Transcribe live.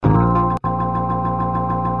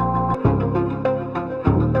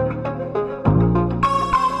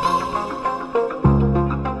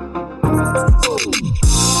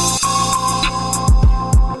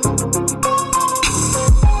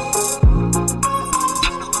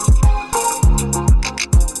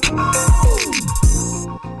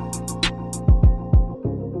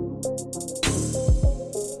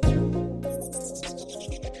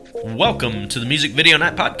Welcome to the Music Video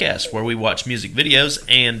Night Podcast, where we watch music videos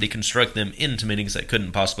and deconstruct them into meanings that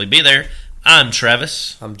couldn't possibly be there. I'm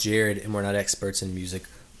Travis. I'm Jared, and we're not experts in music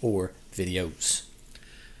or videos.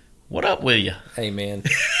 What up with you? Hey, man.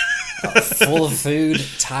 Full of food,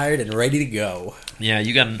 tired, and ready to go. Yeah,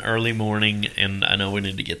 you got an early morning, and I know we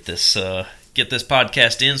need to get this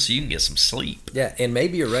podcast in so you can get some sleep. Yeah, and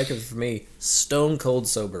maybe a record for me, stone cold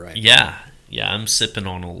sober right now. Yeah, I'm sipping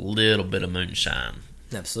on a little bit of moonshine.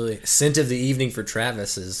 Absolutely. Scent of the evening for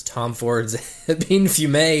Travis is Tom Ford's Bean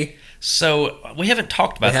Fume. So, we haven't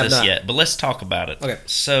talked about this yet, but let's talk about it. Okay.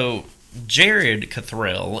 So, Jared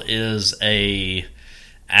Cathrell is a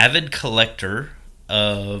avid collector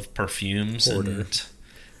of perfumes. Hoarder.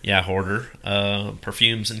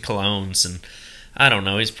 Perfumes and colognes, and I don't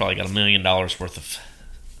know, he's probably got $1 million worth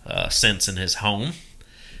of scents in his home.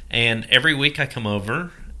 And every week I come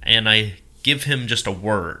over and I give him just a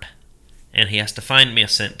word, and he has to find me a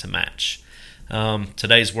scent to match.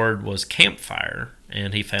 Today's word was campfire,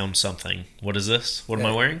 and he found something. What is this? What am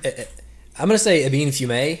I wearing? I'm going to say Ebony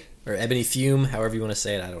Fume, or Ebony Fume, however you want to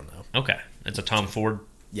say it, I don't know. Okay, it's a Tom Ford.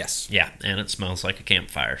 Yes. Yeah, and it smells like a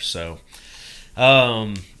campfire. So,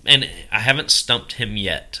 and I haven't stumped him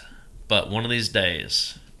yet, but one of these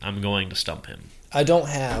days I'm going to stump him. I don't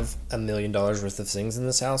have $1 million worth of things in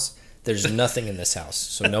this house. There's nothing in this house,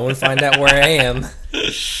 so no one find out where I am.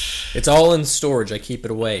 It's all in storage. I keep it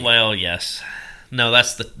away. Well, yes. No,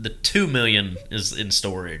 that's the $2 million is in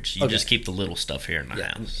storage. You just keep the little stuff here in the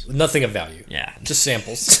house. Nothing of value. Yeah. Just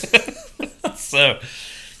samples. So,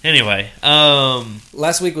 anyway.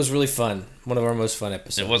 Last week was really fun. One of our most fun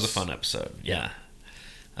episodes. It was a fun episode, yeah.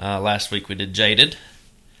 Last week we did Jaded.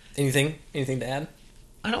 Anything to add?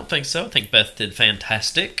 I don't think so. I think Beth did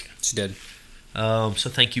fantastic. She did. So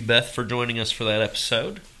thank you, Beth, for joining us for that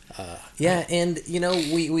episode. Yeah, and,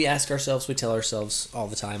 we ask ourselves, we tell ourselves all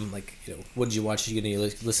the time, like, what did you watch? Are you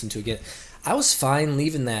going to listen to again? I was fine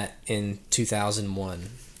leaving that in 2001.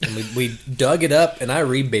 And we dug it up, and I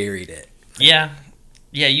reburied it. Yeah,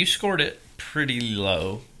 you scored it pretty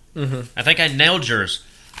low. Mm-hmm. I think I nailed yours.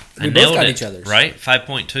 We both got each other's. Right?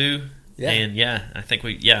 5.2. Yeah. And, I think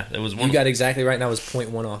it was one. You got exactly right, and I was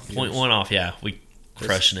 0.1 off. 0.1 off, yeah. We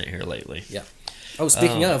crushing it here lately. Yeah. Oh,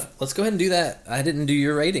 speaking of, let's go ahead and do that. I didn't do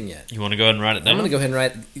your rating yet. You want to go ahead and write it down? I'm going to go ahead and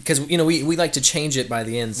write it, because, we like to change it by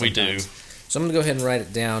the end sometimes. We do. So I'm going to go ahead and write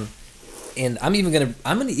it down, and I'm going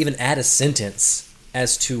to add a sentence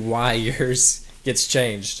as to why yours gets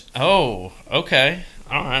changed. Oh, okay.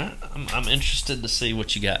 All right. I'm interested to see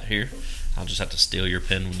what you got here. I'll just have to steal your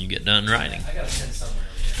pen when you get done writing. I got a pen somewhere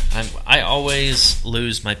over here. I always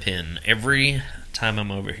lose my pen every time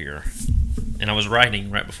I'm over here. And I was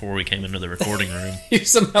writing right before we came into the recording room. You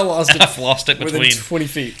somehow lost it. I've lost it between 20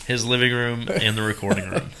 feet. His living room and the recording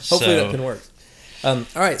room. Hopefully that pen works. All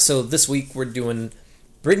right, so this week we're doing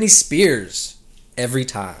Britney Spears,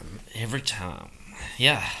 Everytime. Everytime.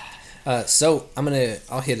 Yeah. So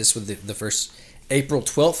I'll hit us with the first. April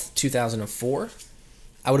 12th, 2004.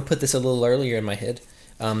 I would have put this a little earlier in my head.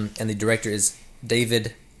 And the director is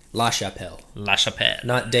David LaChapelle. LaChapelle.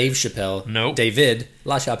 Not Dave Chappelle. Nope. David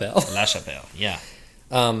LaChapelle. LaChapelle, yeah.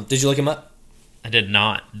 Did you look him up? I did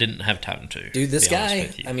not. Didn't have time to. Dude, this guy,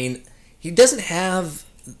 he doesn't have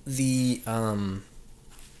the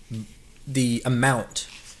amount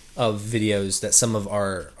of videos that some of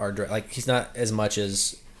our like, he's not as much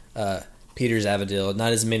as Peter Zavadil,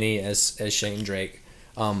 not as many as Shane Drake.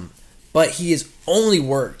 But he has only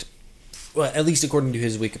worked, well, at least according to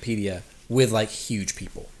his Wikipedia, with like huge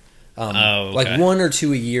people. Okay. Like 1 or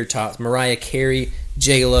 2 a year tops. Mariah Carey,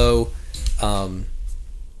 J-Lo, Elton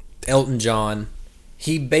John.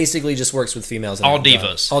 He basically just works with females. All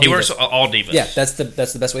divas. He works with all divas. Yeah, that's the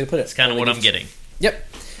best way to put it. It's kind of what I'm getting. Yep.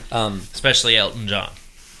 Especially Elton John.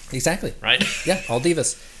 Exactly. Right? Yeah, all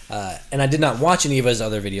divas. And I did not watch any of his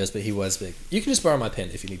other videos, but he was big. You can just borrow my pen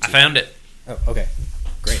if you need to. I found it. Oh, okay.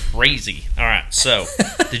 Great. Crazy. All right, so,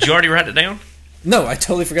 did you already write it down? No, I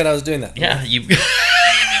totally forgot I was doing that. Yeah, you...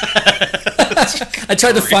 I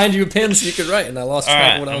tried to find you a pen so you could write, and I lost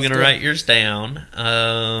track of what I was doing. I'm going to write yours down,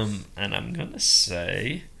 and I'm going to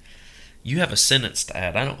say, you have a sentence to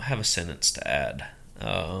add. I don't have a sentence to add.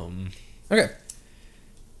 Okay.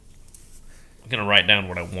 I'm going to write down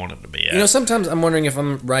what I want it to be at. Sometimes I'm wondering if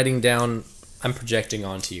I'm writing down, I'm projecting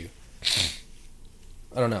onto you.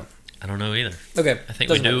 I don't know. I don't know either. Okay. I think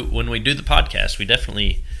we do, when we do the podcast, we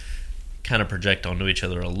definitely kind of project onto each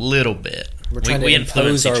other a little bit. We're trying to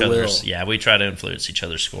influence our will. Yeah, we try to influence each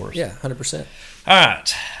other's scores. Yeah, 100%. All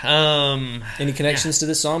right. Any connections to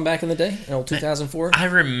this song back in the day, in old 2004? I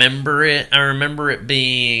remember it. I remember it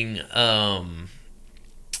being...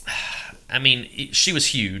 I mean, she was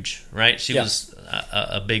huge, right? She Yeah. was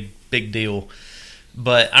a big deal.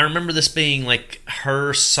 But I remember this being like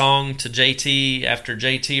her song to JT after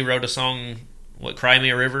JT wrote a song, what, Cry Me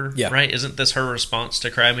a River? Yeah. Right? Isn't this her response to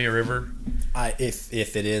Cry Me a River?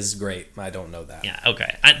 If it is, great. I don't know that. Yeah,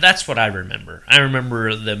 okay. That's what I remember. I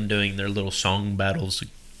remember them doing their little song battles,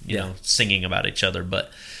 you know, singing about each other.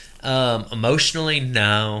 But emotionally,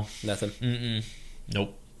 no. Nothing. Mm-mm.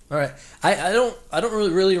 Nope. All right. I don't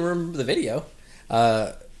really remember the video.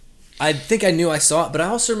 I think I knew I saw it, but I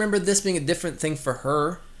also remember this being a different thing for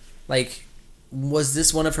her. Like, was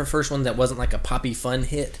this one of her first ones that wasn't like a poppy fun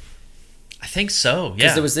hit? I think so, yeah.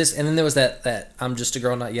 Because there was this, and then there was that I'm Just a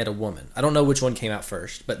Girl, Not Yet a Woman. I don't know which one came out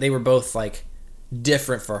first, but they were both like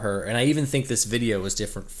different for her, and I even think this video was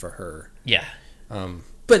different for her. Yeah.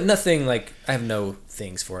 But nothing like, I have no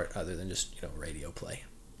things for it other than just, radio play.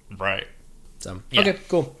 Right. So, Yeah. Okay,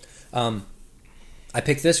 cool. I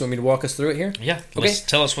picked this. You want me to walk us through it here? Yeah. Okay.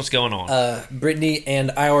 Tell us what's going on. Britney and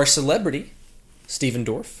our celebrity, Steven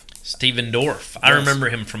Dorff. Steven Dorff. I remember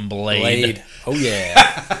him from Blade. Oh, yeah.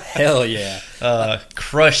 Hell yeah.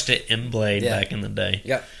 Crushed it in Blade Yeah. back in the day.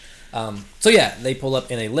 Yep. So, yeah, they pull up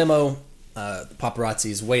in a limo. The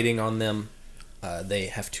paparazzi is waiting on them. They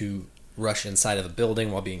have to rush inside of a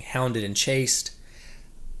building while being hounded and chased.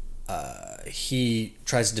 He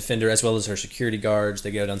tries to defend her as well as her security guards. They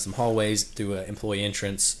go down some hallways through an employee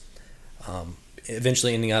entrance,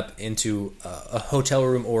 eventually ending up into a hotel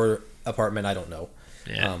room or apartment, I don't know,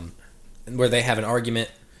 Yeah. where they have an argument,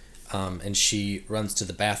 and she runs to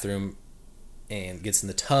the bathroom and gets in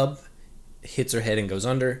the tub, hits her head and goes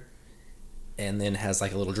under, and then has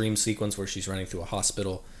like a little dream sequence where she's running through a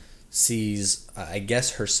hospital, sees, I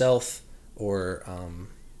guess, herself or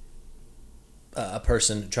a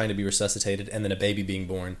person trying to be resuscitated, and then a baby being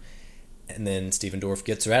born, and then Steven Dorff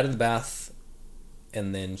gets her out of the bath,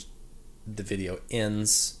 and then the video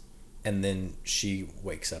ends, and then she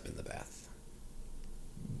wakes up in the bath.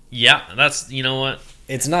 Yeah, that's, you know what?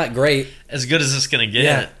 It's not great. As good as it's going to get.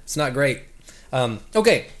 Yeah, it's not great.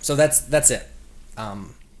 Okay, so that's it.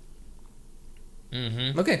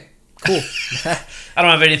 Okay, cool. I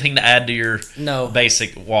don't have anything to add to your No.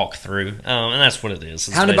 basic walkthrough. And that's what it is.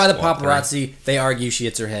 It's a Hounded by the basic walkthrough. paparazzi, they argue, she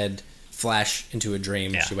hits her head, flash into a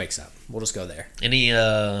dream, Yeah. she wakes up. We'll just go there.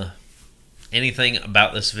 Anything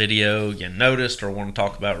about this video you noticed or want to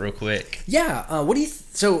talk about real quick? Yeah, what do you...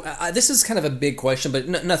 this is kind of a big question, but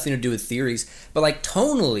nothing to do with theories. But, like,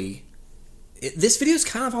 tonally, this video is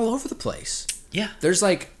kind of all over the place. Yeah. There's,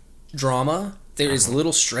 like, drama. There is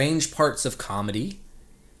little strange parts of comedy.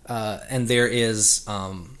 And there is,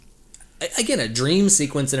 again, a dream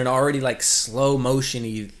sequence in an already, like,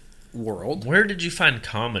 slow-motion-y world. Where did you find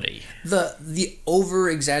comedy? The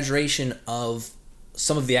over-exaggeration of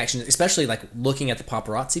some of the action, especially, like, looking at the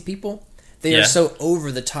paparazzi people, they are so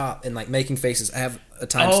over the top and, like, making faces. I have a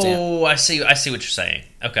timestamp. Oh, I see what you're saying.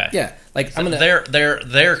 Okay. Yeah, like, I'm gonna...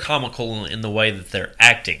 They're comical in the way that they're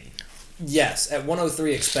acting. Yes, at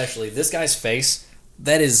 103 especially, this guy's face,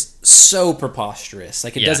 that is so preposterous.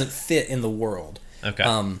 Like, it doesn't fit in the world. Okay.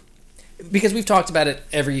 Because we've talked about it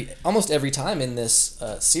almost every time in this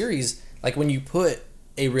series. Like, when you put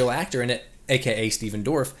a real actor in it, a.k.a. Steven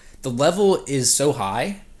Dorff, the level is so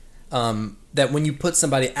high that when you put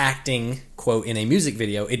somebody acting, quote, in a music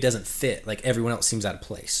video, it doesn't fit. Like, everyone else seems out of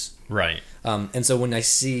place. Right. And so when I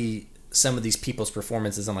see some of these people's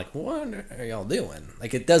performances, I'm like, what are y'all doing?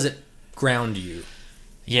 Like, it doesn't ground you.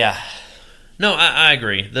 Yeah. No, I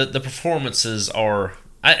agree. The performances are...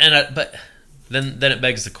 but then it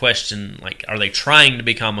begs the question, like, are they trying to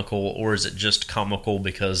be comical, or is it just comical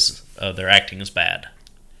because their acting is bad?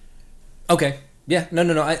 Okay. Yeah.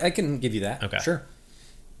 No. I can give you that. Okay. Sure.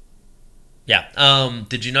 Yeah.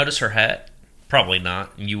 Did you notice her hat? Probably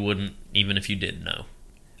not. You wouldn't, even if you did know.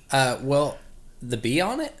 Well, the bee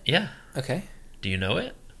on it? Yeah. Okay. Do you know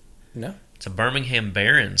it? No. It's a Birmingham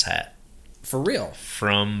Barons hat. For real?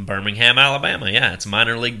 From Birmingham, Alabama. Yeah, it's a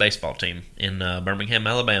minor league baseball team in Birmingham,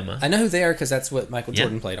 Alabama. I know who they are because that's what Michael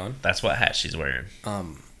Jordan played on. That's what hat she's wearing.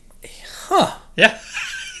 Huh. Yeah.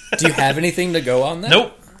 Do you have anything to go on that?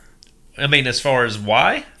 Nope. I mean, as far as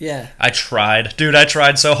why? Yeah. I tried. Dude, I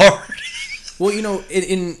tried so hard. Well,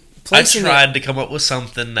 in I placing tried to come up with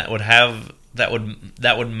something that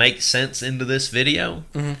would make sense into this video.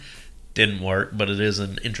 Mm-hmm. Didn't work, but it is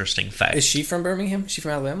an interesting fact. Is she from Birmingham? Is she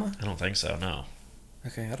from Alabama? I don't think so, no.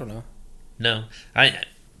 Okay, I don't know. No.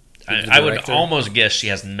 I would almost guess she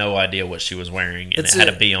has no idea what she was wearing, and it had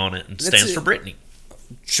a B on it and stands for Britney.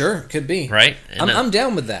 Sure, could be. Right? I'm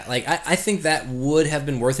down with that. Like, I think that would have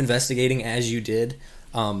been worth investigating, as you did.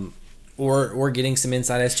 or getting some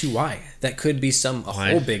insight as to why. That could be a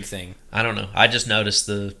whole big thing. I don't know. I just noticed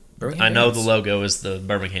the logo is the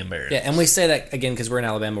Birmingham Bears. Yeah, and we say that again because we're in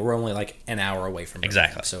Alabama. We're only like an hour away from Birmingham,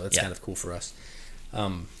 exactly. So it's kind of cool for us.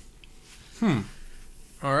 All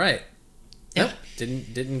right. Yeah.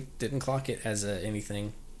 Nope. Didn't clock it as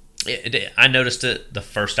anything. I noticed it the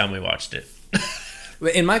first time we watched it.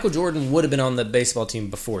 And Michael Jordan would have been on the baseball team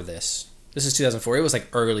before this. This is 2004. It was like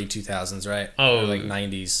early 2000s, right? Oh, or like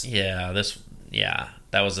 90s. Yeah,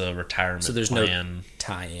 that was a retirement. So there's plan. No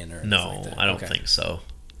tie-in or anything no, like that. I don't think so.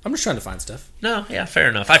 I'm just trying to find stuff. No, yeah, fair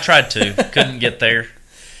enough. I tried to, couldn't get there.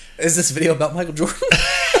 Is this video about Michael Jordan?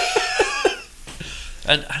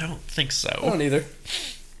 I don't think so. I don't either.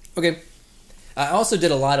 Okay. I also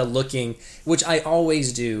did a lot of looking, which I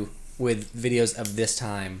always do with videos of this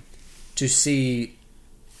time, to see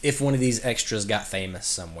if one of these extras got famous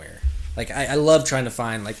somewhere. Like, I love trying to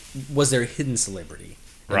find, like, was there a hidden celebrity?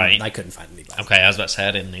 And right. I couldn't find anybody. Okay, I was about to say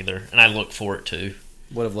I didn't either. And I looked for it, too.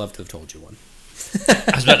 Would have loved to have told you one.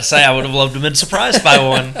 I was about to say I would have loved to have been surprised by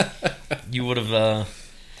one. You would have,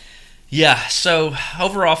 Yeah, so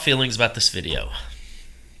overall feelings about this video.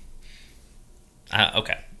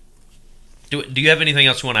 Okay. Do you have anything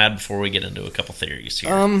else you want to add before we get into a couple theories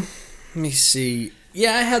here? Let me see.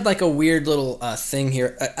 Yeah, I had like a weird little thing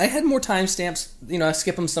here. I had more timestamps. You know, I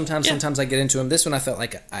skip them sometimes. Yeah. Sometimes I get into them. This one I felt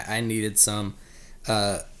like I needed some.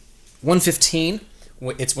 1:15.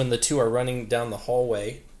 It's when the two are running down the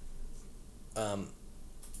hallway.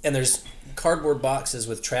 And there's cardboard boxes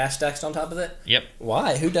with trash stacked on top of it. Yep.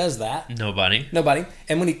 Why? Who does that? Nobody.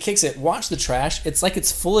 And when he kicks it, watch the trash. It's like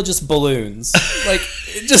it's full of just balloons. Like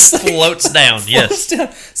it just like, floats down. Yes.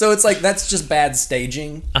 Down. So it's like that's just bad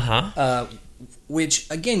staging. Uh-huh. Which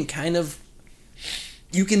again, kind of,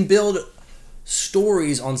 you can build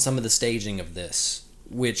stories on some of the staging of this.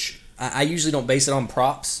 Which I usually don't base it on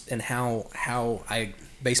props and how I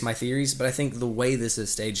base my theories, but I think the way this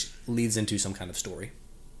is staged leads into some kind of story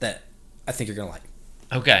that I think you're going to like.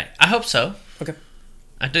 Okay. I hope so. Okay.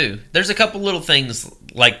 I do. There's a couple little things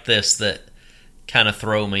like this that kind of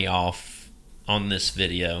throw me off on this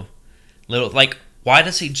video. Like, why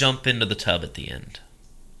does he jump into the tub at the end?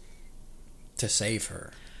 To save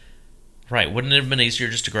her. Right. Wouldn't it have been easier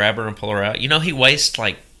just to grab her and pull her out? You know, he wastes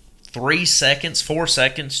like 4 seconds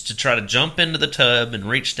to try to jump into the tub and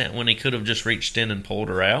reach down when he could have just reached in and pulled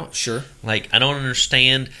her out. Sure. Like, I don't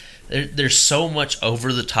understand. There's so much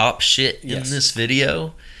over-the-top shit in this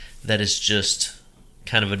video that is just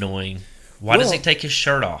kind of annoying. Why does he take his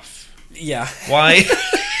shirt off? Yeah. Why?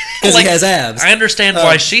 Because he has abs. I understand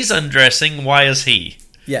why she's undressing. Why is he?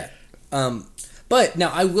 Yeah. But now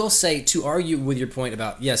I will say, to argue with your point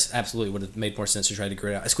about, yes, absolutely would have made more sense to try to get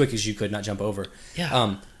it out as quick as you could, not jump over.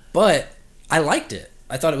 Yeah. But I liked it.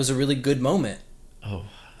 I thought it was a really good moment. Oh,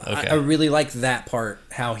 okay. I really like that part,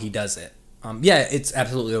 how he does it. Yeah, it's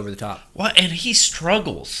absolutely over the top. What? And he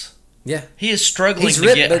struggles. Yeah. He is struggling he's to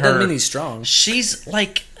ripped, get but her. Doesn't mean he's strong. She's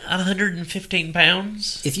like 115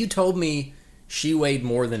 pounds. If you told me she weighed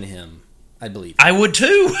more than him, I'd believe you. I would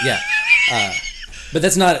too. Yeah. But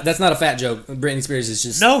that's not a fat joke. Britney Spears is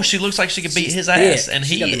just... No, she looks like she could beat his ass. And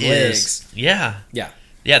she's he got the is. legs. Yeah. Yeah.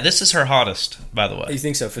 Yeah, this is her hottest, by the way. You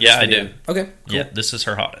think so? For this video? I do. Okay, cool. Yeah, this is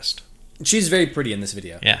her hottest. She's very pretty in this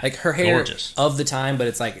video. Yeah, like her hair gorgeous. Of the time, but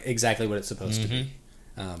it's like exactly what it's supposed to be.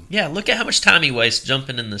 Yeah, look at how much time he wastes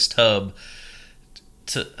jumping in this tub.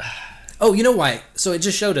 Oh, you know why? So it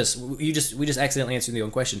just showed us. We just accidentally answered the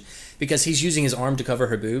own question because he's using his arm to cover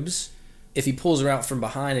her boobs. If he pulls her out from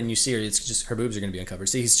behind and you see her, it's just her boobs are going to be uncovered.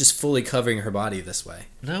 See, he's just fully covering her body this way.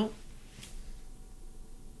 No.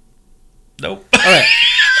 Nope. All right.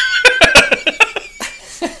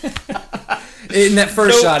 In that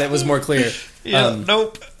first shot, it was more clear. Yeah,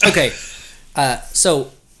 nope. Okay. So,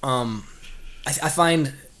 I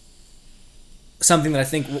find something that I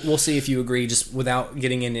think we'll see if you agree, just without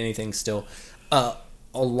getting into anything still. A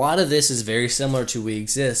lot of this is very similar to We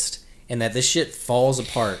Exist, in that this shit falls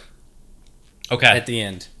apart. Okay. At the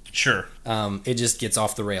end. Sure. It just gets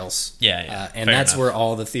off the rails. Yeah. And that's where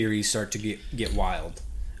all the theories start to get wild.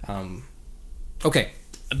 Okay.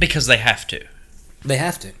 Because they have to. They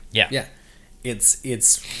have to. Yeah. Yeah. It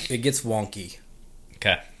gets wonky.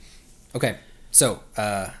 Okay. So,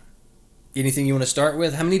 anything you want to start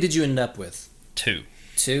with? How many did you end up with? 2.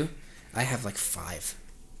 2? I have like 5.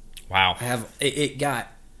 Wow. I have it got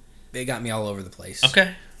me all over the place. Okay.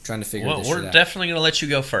 I'm trying to figure this shit out. We're definitely going to let you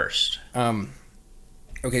go first.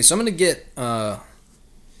 Okay, so I'm going to get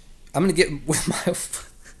with my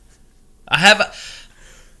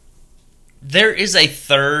there is a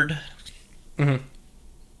third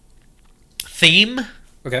theme.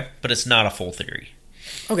 Okay. But it's not a full theory.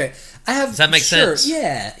 Okay, I have. Does that make sense?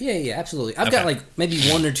 Yeah, absolutely. I've got like maybe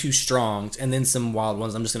one or two strongs, and then some wild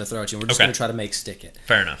ones. I'm just going to throw at you. We're just going to try to make stick it.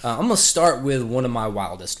 Fair enough. I'm going to start with one of my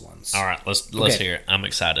wildest ones. All right, let's hear it. I'm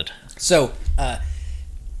excited. So,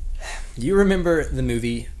 you remember the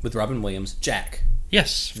movie with Robin Williams, Jack?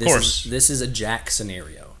 Yes, of course. This is a Jack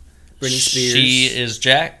scenario. Britney Spears. She is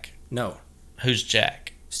Jack? No. Who's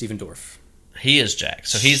Jack? Stephen Dorff. He is Jack,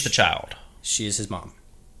 so he's the child. She is his mom.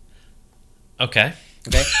 Okay.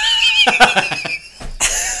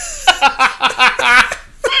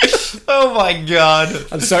 Oh my god.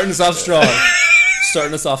 I'm starting us off strong.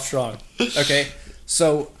 Okay.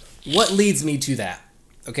 So what leads me to that,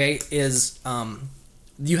 okay, is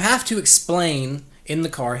you have to explain in the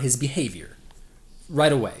car his behavior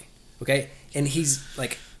right away. Okay? And he's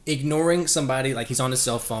like ignoring somebody, like he's on his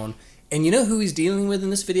cell phone. And you know who he's dealing with in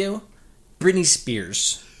this video? Britney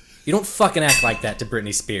Spears. You don't fucking act like that to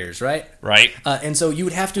Britney Spears, right? Right. And so you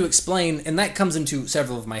would have to explain, and that comes into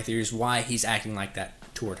several of my theories, why he's acting like that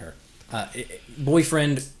toward her.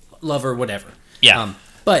 Boyfriend, lover, whatever. Yeah.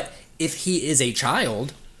 But if he is a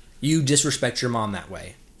child, you disrespect your mom that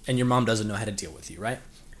way, and your mom doesn't know how to deal with you, right?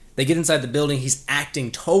 They get inside the building, he's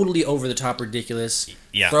acting totally over the top ridiculous,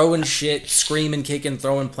 throwing shit, screaming, kicking,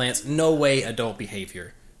 throwing plants. No way adult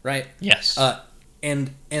behavior, right? Yes.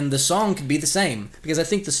 And the song could be the same, because I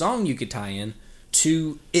think the song you could tie in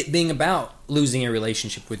to it being about losing a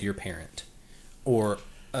relationship with your parent or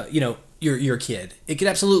your kid. It could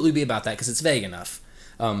absolutely be about that because it's vague enough.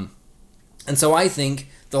 And so I think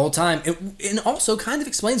the whole time it also kind of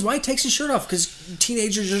explains why he takes his shirt off, because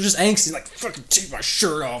teenagers are just angsty, like, fucking take my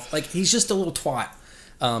shirt off. Like, he's just a little twat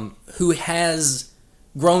who has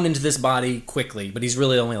grown into this body quickly, but he's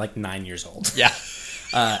really only like 9 years old. Yeah.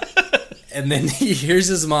 And then he hears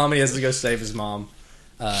his mom, and he has to go save his mom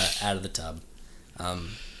out of the tub. And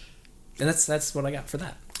that's what I got for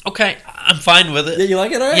that. Okay, I'm fine with it. Yeah, you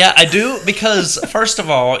like it, all right? Yeah, I do, because, first of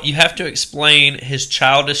all, you have to explain his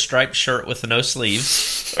childish striped shirt with no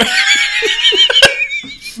sleeves.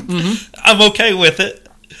 Mm-hmm. I'm okay with it.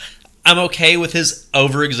 I'm okay with his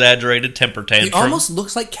over-exaggerated temper tantrum. He almost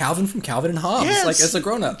looks like Calvin from Calvin and Hobbes, yes. like as a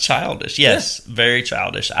grown-up. Childish, yes. Yeah. Very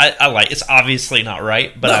childish. I like it. It's obviously not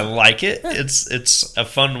right, but I like it. Yeah. It's a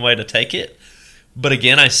fun way to take it. But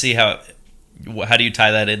again, I see how do you tie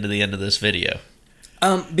that into the end of this video?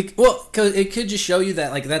 Because it could just show you that,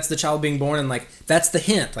 like, that's the child being born, and, like, that's the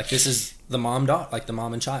hint. Like, this is the mom like the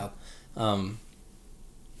mom and child.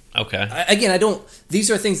 Okay. These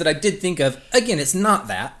are things that I did think of. Again, it's not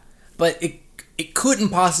that, but it couldn't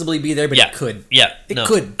possibly be there, but it could. Yeah. It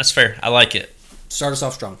could. That's fair. I like it. Start us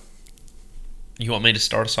off strong. You want me to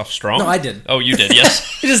start us off strong? No, I did. Oh, you did,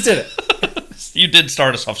 yes. You just did it. You did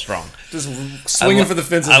start us off strong. Just swinging for the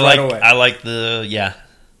fences right away. I like the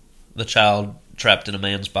child trapped in a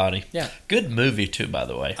man's body. Yeah. Good movie too, by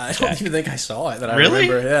the way. I don't even think I saw it. I really?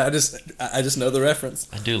 Remember. Yeah, I just know the reference.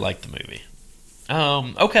 I do like the movie.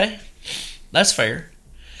 Okay. That's fair.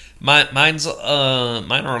 Mine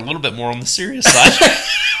are a little bit more on the serious side.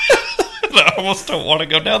 I almost don't want to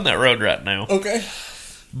go down that road right now. Okay.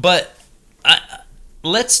 But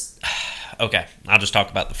okay, I'll just talk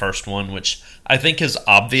about the first one, which I think is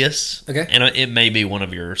obvious. Okay. And it may be one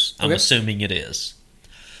of yours. I'm assuming it is.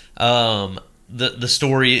 The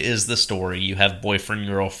story is the story. You have boyfriend,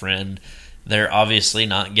 girlfriend. They're obviously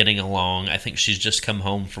not getting along. I think she's just come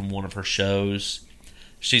home from one of her shows.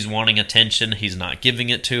 She's wanting attention. He's not giving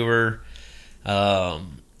it to her. The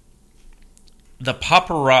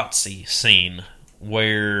paparazzi scene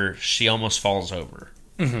where she almost falls over.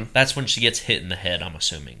 Mm-hmm. That's when she gets hit in the head, I'm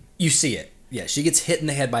assuming. You see it. Yeah, she gets hit in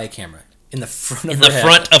the head by a camera. In the front of her head. In the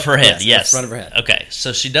front of her head, yes. In the front of her head. Okay,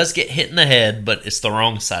 so she does get hit in the head, but it's the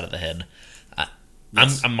wrong side of the head.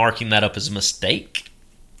 Yes. I'm marking that up as a mistake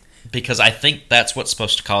because I think that's what's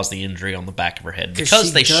supposed to cause the injury on the back of her head.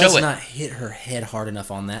 Because they show it. She does not hit her head hard enough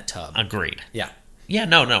on that tub. Agreed. Yeah. Yeah,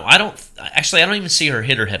 no. I don't even see her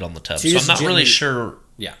hit her head on the tub. So I'm not really sure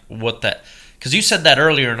what that... Because you said that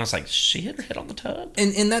earlier, and I was like, she hit her head on the tub?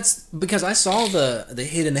 And that's because I saw the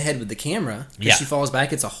hit in the head with the camera. Because she falls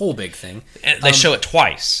back. It's a whole big thing. And they show it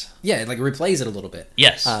twice. Yeah, it replays it a little bit.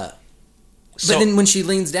 Yes. But then when she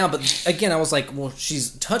leans down, but again, I was like, well,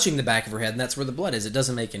 she's touching the back of her head, and that's where the blood is. It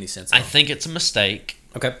doesn't make any sense. I think it's a mistake.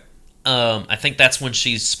 Okay. I think that's when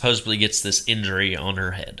she supposedly gets this injury on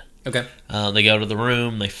her head. Okay. They go to the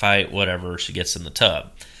room, they fight, whatever. She gets in the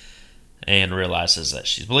tub and realizes that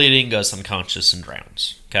she's bleeding, goes unconscious, and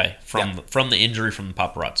drowns. Okay, from the injury from the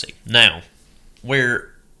paparazzi. Now,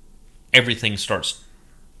 where everything starts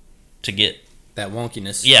to get that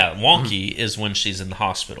wonkiness. Yeah, wonky is when she's in the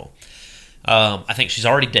hospital. I think she's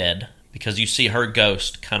already dead because you see her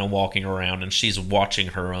ghost kind of walking around, and she's watching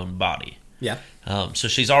her own body. Yeah. So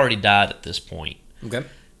she's already died at this point. Okay.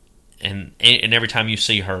 And every time you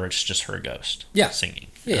see her, it's just her ghost singing.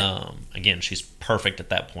 Yeah. Again, she's perfect at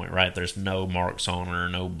that point, right? There's no marks on her,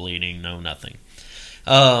 no bleeding, no nothing.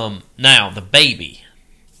 Now, the baby.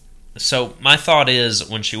 So my thought is,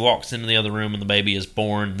 when she walks into the other room and the baby is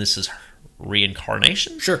born, this is her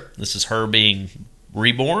reincarnation? Sure. This is her being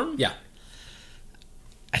reborn? Yeah.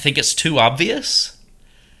 I think it's too obvious.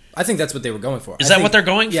 I think that's what they were going for. Is that what they're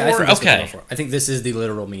going for? Yeah, I think that's what they're okay. going for. I think this is the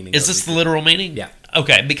literal meaning. Is this the literal meaning? Yeah.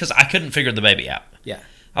 Okay, because I couldn't figure the baby out. Yeah.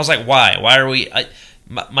 I was like, why? Why are we...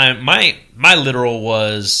 My literal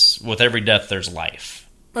was, with every death, there's life.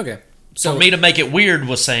 Okay. So for me to make it weird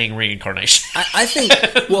was saying reincarnation. I think,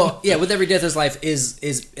 well, yeah, with every death there's life is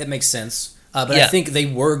it makes sense. But I think they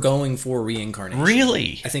were going for reincarnation.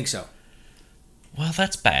 Really? I think so. Well,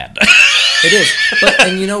 that's bad. It is.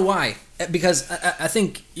 And you know why? Because I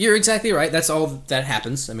think you're exactly right. That's all that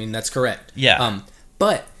happens. I mean, that's correct. Yeah.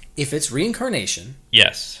 But if it's reincarnation,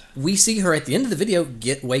 yes, we see her at the end of the video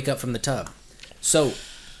wake up from the tub. So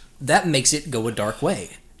that makes it go a dark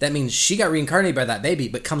way. That means she got reincarnated by that baby,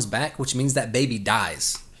 but comes back, which means that baby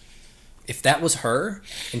dies. If that was her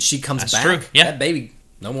and she comes back, true. Yeah. That baby,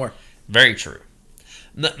 no more. Very true.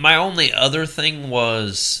 My only other thing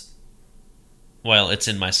was, well, it's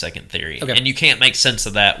in my second theory. Okay. And you can't make sense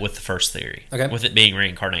of that with the first theory. Okay. With it being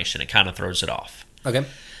reincarnation, it kind of throws it off. Okay.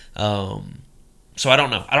 So I don't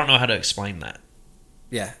know. I don't know how to explain that.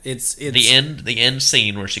 Yeah, it's the end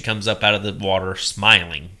scene where she comes up out of the water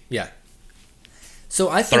smiling. Yeah. So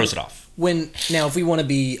I think throws it off. If we want to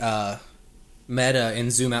be meta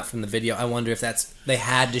and zoom out from the video, I wonder if they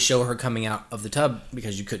had to show her coming out of the tub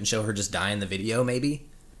because you couldn't show her just die in the video. Maybe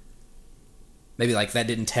like that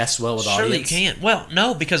didn't test well with Surely audience. Surely can't. Well,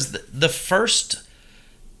 no, because the first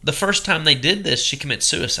time they did this, she commits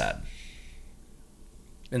suicide.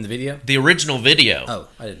 In the video? The original video. Oh,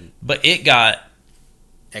 I didn't. But it got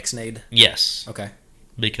X-nayed? Yes. Okay.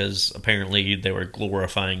 Because apparently they were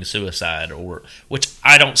glorifying suicide, which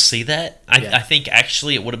I don't see that. I think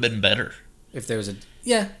actually it would have been better. If there was a...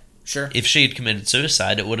 Yeah, sure. If she had committed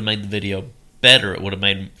suicide, it would have made the video better. It would have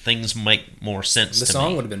made things make more sense to me. The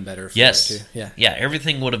song would have been better. Yes. Too. Yeah. Yeah,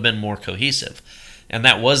 everything would have been more cohesive. And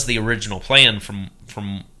that was the original plan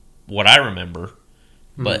from what I remember,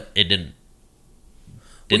 but it didn't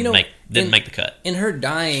make the cut. And her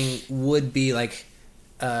dying would be like...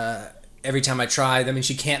 every time I try, I mean,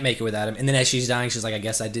 she can't make it without him. And then as she's dying, she's like, I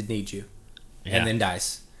guess I did need you. Yeah. And then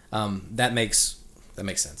dies. That makes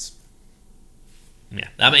sense. Yeah.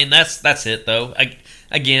 I mean, that's it, though.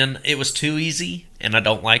 Again, it was too easy, and I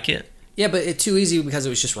don't like it. Yeah, but it's too easy because it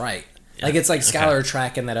was just right. Yeah. Like, it's like Skylar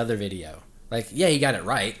Track in that other video. Like, yeah, he got it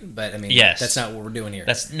right, but, I mean, that's not what we're doing here.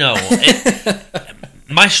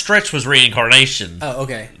 My stretch was reincarnation. Oh,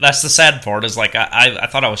 okay. That's the sad part. Is like I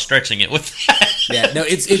thought I was stretching it with that. Yeah, no,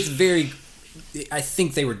 it's very. I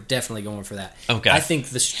think they were definitely going for that. Okay. I think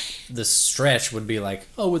the stretch would be like,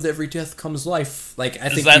 oh, with every death comes life. Like I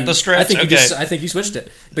think is that the stretch? I think you switched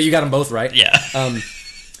it, but you got them both right. Yeah.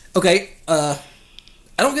 Okay. I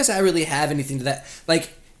don't guess I really have anything to that. Like,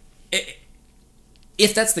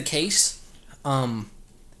 if that's the case,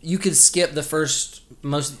 you could skip the first.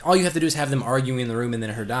 All you have to do is have them arguing in the room and then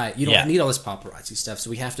her die. You don't need all this paparazzi stuff, so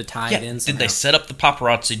we have to tie it in somehow. Did they set up the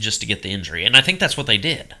paparazzi just to get the injury? And I think that's what they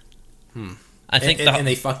did. I think and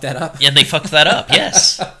they fucked that up. Yeah, and they fucked that up.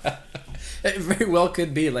 Yes, it very well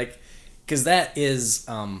could be like because that is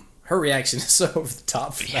her reaction is so over the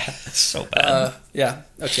top for that. It's so bad. Yeah.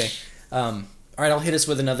 Okay. All right. I'll hit us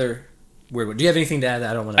with another weird one. Do you have anything to add?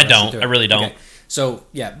 I don't want to. I don't. I really don't. Okay. So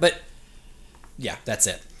that's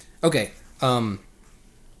it. Okay.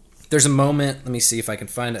 There's a moment. Let me see if I can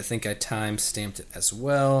find it. I think I time stamped it as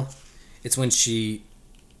well. It's when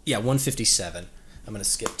 157. I'm going to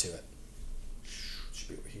skip to it. Should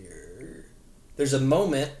be over here. There's a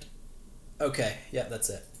moment. Okay, yeah, that's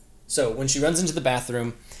it. So when she runs into the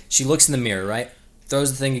bathroom, she looks in the mirror, right?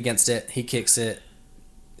 Throws the thing against it. He kicks it.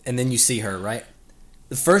 And then you see her, right?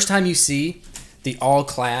 The first time you see the all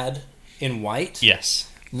clad in white. Yes.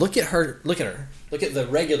 Look at her. Look at the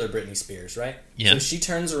regular Britney Spears, right? Yeah. So she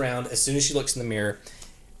turns around as soon as she looks in the mirror.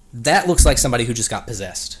 That looks like somebody who just got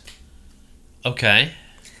possessed. Okay.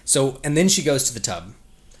 So, and then she goes to the tub.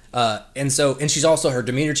 And she's also, her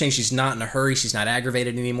demeanor changed. She's not in a hurry. She's not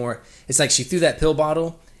aggravated anymore. It's like she threw that pill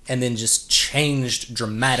bottle and then just changed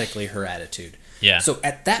dramatically her attitude. Yeah. So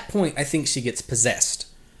at that point, I think she gets possessed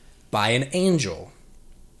by an angel,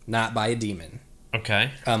 not by a demon.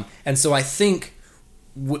 Okay. And so I think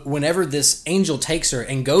whenever this angel takes her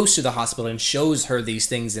and goes to the hospital and shows her these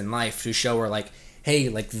things in life to show her like, hey,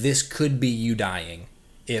 like this could be you dying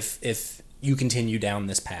if you continue down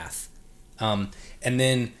this path, and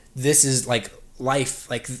then this is like life,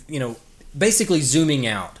 like, you know, basically zooming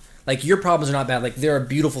out. Like, your problems are not bad. Like, there are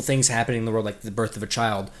beautiful things happening in the world, like the birth of a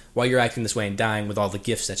child, while you're acting this way and dying with all the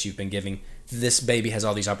gifts that you've been giving. This baby has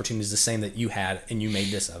all these opportunities, the same that you had, and you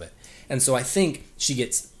made this of it. And so I think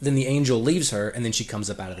then the angel leaves her, and then she comes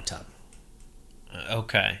up out of the tub.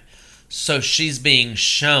 Okay. So she's being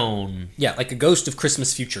shown... Yeah, like a ghost of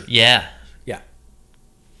Christmas future. Yeah. Yeah.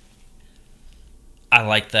 I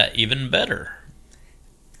like that even better.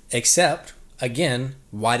 Except... Again,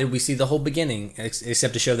 why did we see the whole beginning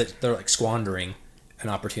except to show that they're like squandering an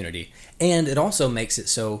opportunity? And it also makes it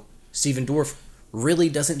so Stephen Dorff really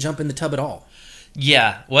doesn't jump in the tub at all.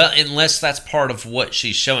 Yeah, well, unless that's part of what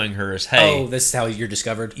she's showing her is, hey... Oh, this is how you're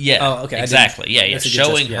discovered? Yeah, oh, okay, exactly. Yeah.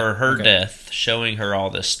 Showing her okay. death, showing her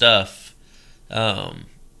all this stuff. And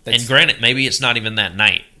granted, maybe it's not even that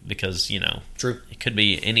night because, you know... True. It could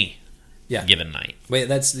be any given night. Wait,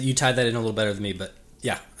 you tied that in a little better than me, but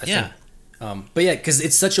yeah. I think. But yeah, because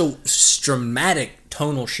it's such a dramatic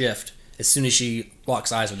tonal shift as soon as she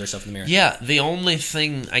locks eyes with herself in the mirror. Yeah, the only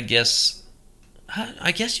thing, I guess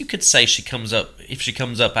you could say if she comes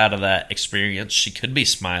up out of that experience, she could be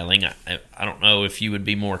smiling. I don't know if you would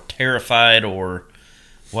be more terrified or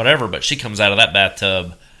whatever, but she comes out of that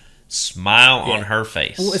bathtub, smile on her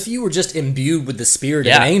face. Well, if you were just imbued with the spirit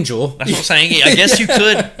of an angel... That's what I'm saying. I guess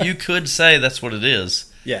you could say that's what it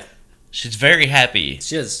is. Yeah. She's very happy.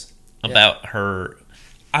 She is. About her.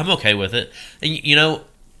 I'm okay with it. And, you know,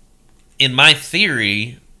 in my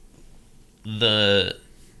theory, the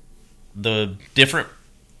different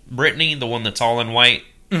Britney, the one that's all in white,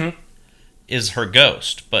 is her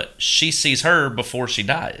ghost. But she sees her before she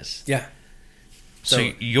dies. Yeah. So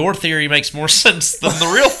your theory makes more sense than the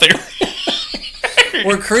real theory.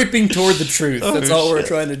 We're creeping toward the truth. That's all we're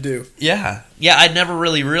trying to do. Yeah. Yeah, I never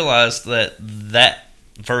really realized that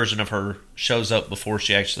version of her shows up before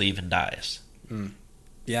she actually even dies.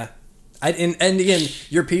 Yeah. And again,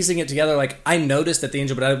 you're piecing it together. Like, I noticed that the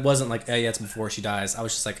angel, but I wasn't like, oh yeah, it's before she dies. I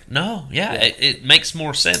was just like... No, yeah. It makes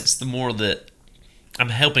more sense the more that... I'm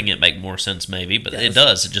helping it make more sense, maybe, but it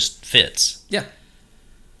does. It just fits. Yeah.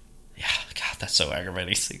 Yeah, God, that's so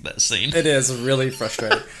aggravating, seeing that scene. It is really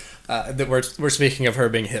frustrating. That we're speaking of her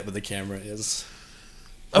being hit with the camera is...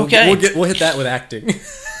 Okay. We'll hit that with acting.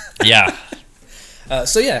 Yeah.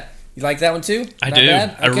 So yeah, you like that one too? I do.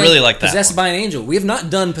 Bad? Okay. I really like that Possessed one. by an Angel. We have not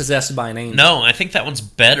done Possessed by an Angel. No, I think that one's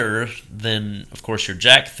better than, of course, your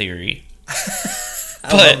Jack theory.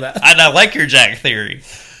 I love that. And I like your Jack theory.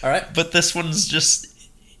 All right. But this one's just...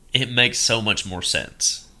 It makes so much more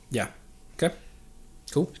sense. Yeah. Okay.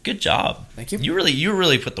 Cool. Good job. Thank you. You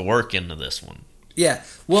really put the work into this one. Yeah.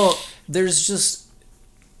 Well, there's just...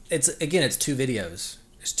 It's two videos.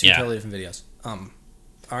 It's two totally different videos. All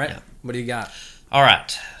right. Yeah. What do you got? All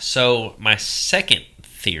right, so my second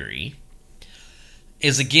theory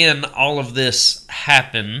is, again, all of this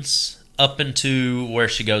happens up into where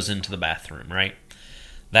she goes into the bathroom, right?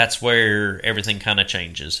 That's where everything kind of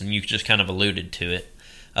changes, and you just kind of alluded to it.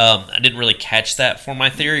 I didn't really catch that for my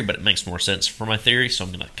theory, but it makes more sense for my theory, so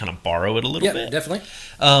I'm going to kind of borrow it a little bit. Yeah, definitely.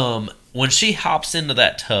 When she hops into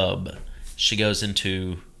that tub, she goes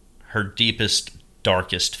into her deepest,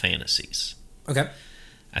 darkest fantasies. Okay.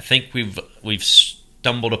 I think we've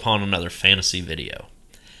stumbled upon another fantasy video,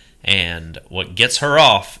 and what gets her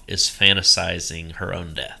off is fantasizing her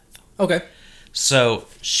own death. Okay. So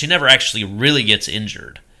she never actually really gets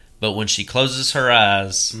injured, but when she closes her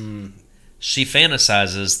eyes, she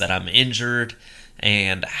fantasizes that I'm injured,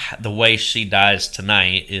 and the way she dies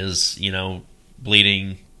tonight is, you know,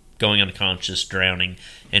 bleeding, going unconscious, drowning,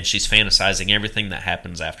 and she's fantasizing everything that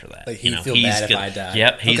happens after that. Like, he'd feel bad if I died.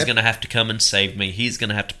 Yep, he's going to have to come and save me. He's going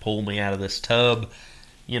to have to pull me out of this tub,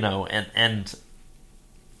 you know, and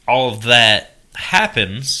all of that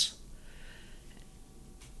happens.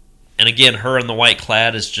 And again, her in the white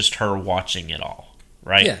clad is just her watching it all,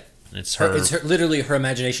 right? Yeah. It's her. Literally her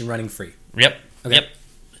imagination running free. Yep. Okay. Yep.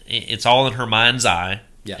 It's all in her mind's eye.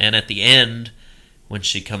 Yeah. And at the end, when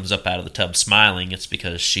she comes up out of the tub smiling, it's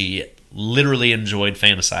because she literally enjoyed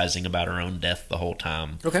fantasizing about her own death the whole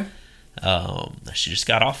time. Okay. She just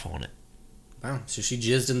got off on it. Wow. So she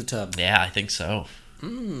jizzed in the tub. Yeah, I think so.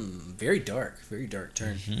 Very dark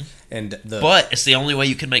turn. Mm-hmm. And but it's the only way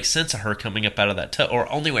you can make sense of her coming up out of that tub,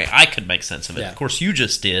 or only way I could make sense of it. Yeah. Of course, you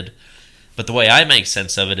just did, but the way I make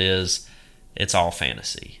sense of it is it's all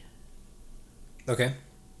fantasy. Okay.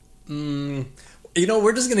 You know,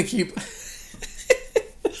 we're just gonna keep.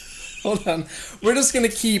 Hold on. We're just going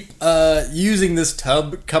to keep using this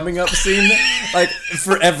tub coming up scene like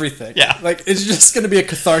for everything. Yeah. Like it's just going to be a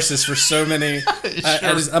catharsis for so many. Sure.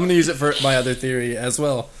 I'm going to use it for my other theory as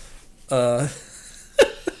well.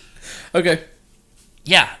 Okay.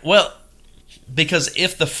 Yeah, well, because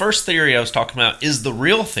if the first theory I was talking about is the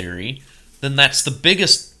real theory, then that's the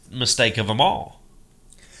biggest mistake of them all.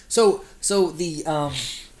 So the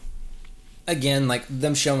again, like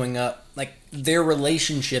them showing up, like their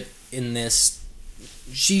relationship in this,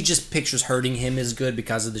 she just pictures hurting him as good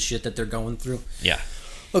because of the shit that they're going through. Yeah.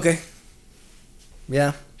 Okay.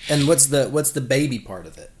 Yeah. And what's the baby part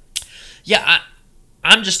of it? Yeah,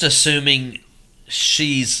 I'm just assuming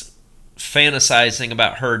she's fantasizing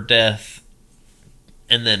about her death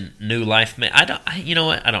and then new life. You know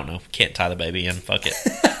what? I don't know. Can't tie the baby in. Fuck it.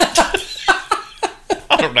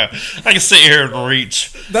 I don't know. I can sit here and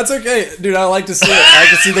reach. That's okay, dude. I like to see it. I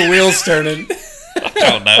can see the wheels turning. I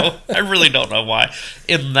don't know. I really don't know why.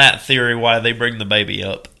 In that theory, why they bring the baby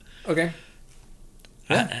up. Okay.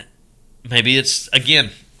 Yeah. Maybe it's,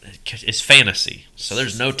 again, it's fantasy. So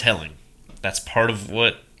there's no telling. That's part of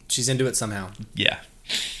what... She's into it somehow. Yeah.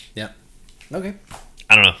 Yeah. Okay.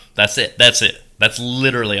 I don't know. That's it. That's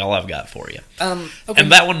literally all I've got for you. Okay.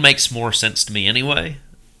 And that one makes more sense to me anyway.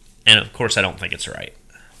 And of course, I don't think it's right.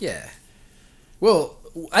 Yeah. Well,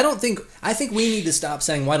 I think we need to stop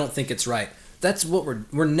saying, well, I don't think it's right. That's what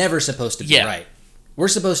we're never supposed to be right. We're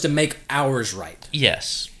supposed to make ours right.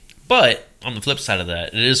 Yes. But on the flip side of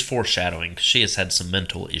that, it is foreshadowing because she has had some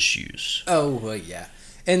mental issues. Oh, well, yeah.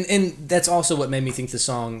 And that's also what made me think the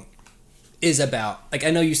song is about. Like,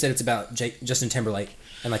 I know you said it's about Justin Timberlake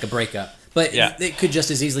and like a breakup, but it could just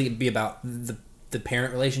as easily be about the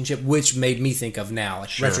parent relationship, which made me think of now.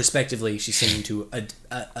 Like, retrospectively, she's singing to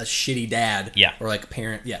a shitty dad. Yeah. Or like a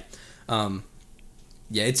parent. Yeah.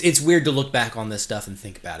 Yeah, it's weird to look back on this stuff and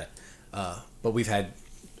think about it. But we've had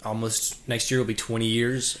almost, next year will be 20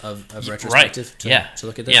 years of retrospective to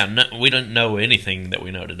look at this. Yeah, no, we don't know anything that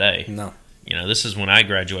we know today. No. You know, this is when I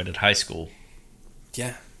graduated high school.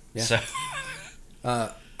 Yeah. Yeah. So.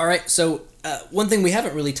 All right, so one thing we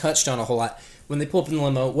haven't really touched on a whole lot, when they pull up in the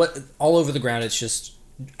limo, all over the ground, it's just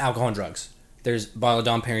alcohol and drugs. There's a bottle of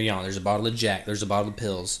Dom Perignon, there's a bottle of Jack, there's a bottle of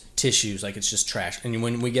pills, tissues, like it's just trash. And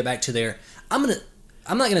when we get back to there, I'm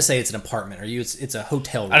not gonna say it's an apartment, it's a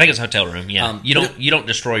hotel room. I think it's a hotel room. Yeah, you don't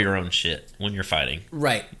destroy your own shit when you're fighting.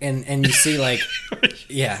 Right, and you see like,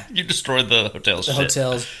 yeah, you destroy the hotel's shit.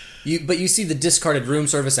 Hotels. But you see the discarded room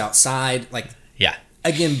service outside, like, yeah,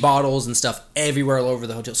 again, bottles and stuff everywhere all over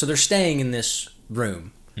the hotel. So they're staying in this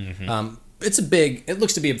room. Mm-hmm. It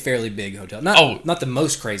looks to be a fairly big hotel. Not the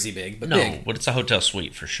most crazy big, but big. No, but it's a hotel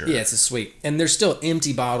suite for sure. Yeah, it's a suite, and there's still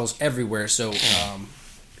empty bottles everywhere. So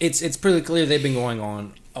it's pretty clear they've been going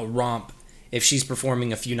on a romp. If she's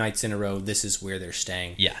performing a few nights in a row, this is where they're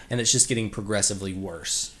staying. Yeah, and it's just getting progressively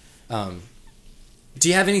worse. Do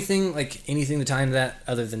you have anything to tie into that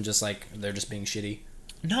other than just like they're just being shitty?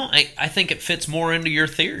 No, I think it fits more into your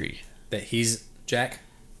theory. That he's Jack?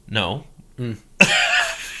 No.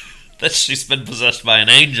 That she's been possessed by an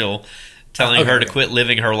angel telling her to quit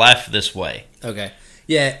living her life this way. Okay.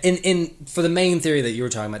 Yeah, and for the main theory that you were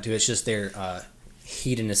talking about too, it's just their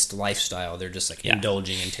hedonist lifestyle. They're just like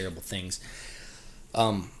indulging in terrible things.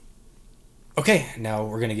 Okay, now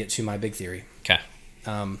we're going to get to my big theory. Okay.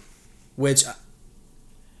 Which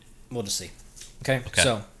we'll just see. Okay.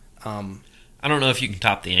 So, I don't know if you can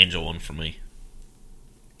top the angel one for me.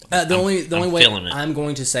 The only way I'm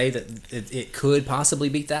going to say that it could possibly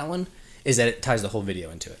beat that one is that it ties the whole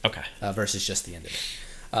video into it. Okay. Versus just the end of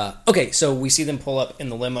it. Okay, so we see them pull up in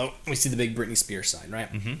the limo. We see the big Britney Spears sign,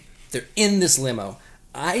 right? Mm-hmm. They're in this limo.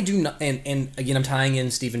 I do not, and again, I'm tying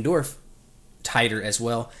in Stephen Dorff tighter as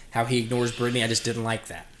well. How he ignores Britney, I just didn't like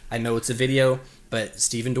that. I know it's a video, but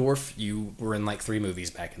Stephen Dorff, you were in like 3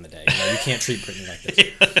 movies back in the day. You can't treat Britney like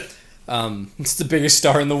this. It's the biggest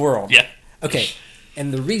star in the world. Yeah. Okay.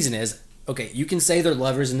 And the reason is, okay, you can say they're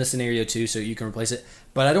lovers in this scenario too, so you can replace it,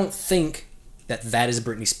 but I don't think that is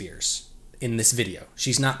Britney Spears in this video.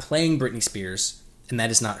 She's not playing Britney Spears, and that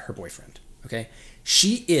is not her boyfriend, okay?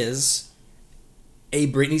 She is a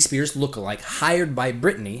Britney Spears lookalike hired by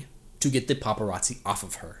Britney to get the paparazzi off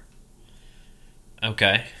of her.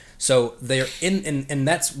 Okay. So they're in, and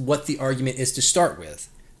that's what the argument is to start with.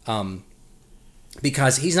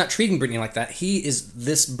 Because he's not treating Britney like that. He is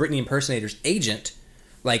this Britney impersonator's agent.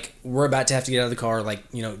 Like, we're about to have to get out of the car. Like,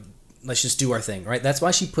 let's just do our thing, right? That's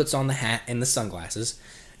why she puts on the hat and the sunglasses.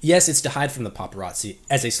 Yes, it's to hide from the paparazzi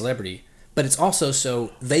as a celebrity, but it's also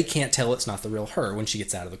so they can't tell it's not the real her when she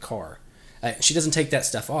gets out of the car. She doesn't take that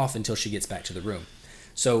stuff off until she gets back to the room.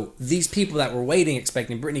 So these people that were waiting,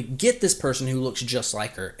 expecting Britney, get this person who looks just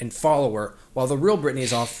like her and follow her, while the real Britney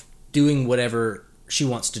is off doing whatever she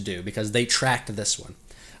wants to do because they tracked this one.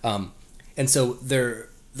 And so they're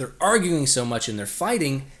arguing so much and they're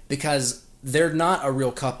fighting because they're not a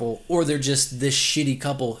real couple, or they're just this shitty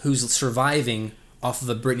couple who's surviving off of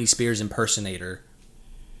a Britney Spears impersonator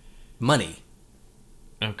money.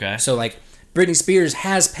 Okay. So, like, Britney Spears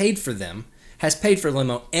has paid for them, has paid for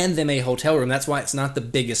limo and them a hotel room. That's why it's not the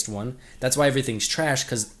biggest one. That's why everything's trash,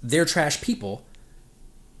 because they're trash people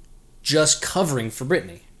just covering for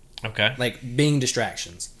Britney. Okay. Like, being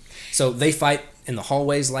distractions. So they fight in the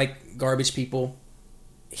hallways like garbage people.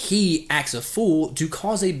 He acts a fool to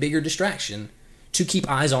cause a bigger distraction to keep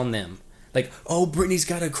eyes on them. Like, oh, Britney's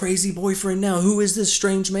got a crazy boyfriend now. Who is this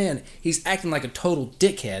strange man? He's acting like a total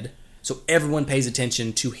dickhead, so everyone pays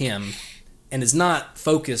attention to him and is not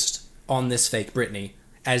focused on this fake Britney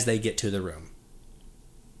as they get to the room.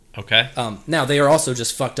 Okay. Now, they are also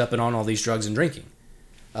just fucked up and on all these drugs and drinking.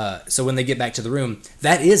 So when they get back to the room,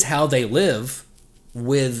 that is how they live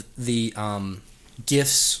with the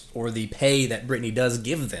gifts or the pay that Britney does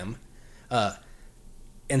give them.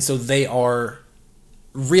 And so they are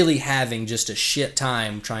really having just a shit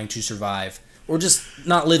time trying to survive, or just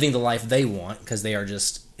not living the life they want because they are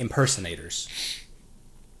just impersonators.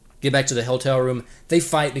 Get back to the hotel room. They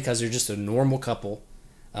fight because they're just a normal couple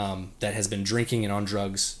that has been drinking and on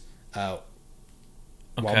drugs while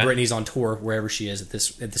Britney's on tour wherever she is at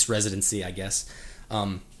this residency, I guess.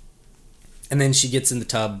 And then she gets in the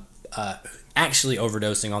tub, actually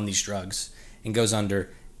overdosing on these drugs, and goes under,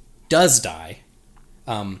 does die,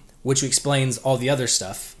 which explains all the other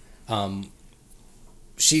stuff.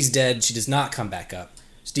 She's dead. She does not come back up.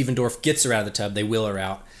 Stephen Dorff gets her out of the tub. They wheel her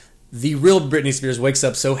out. The real Britney Spears wakes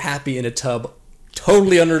up so happy in a tub,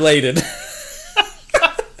 totally unrelated.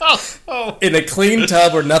 In a clean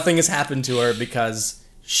tub where nothing has happened to her because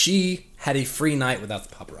she had a free night without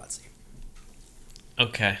the paparazzi.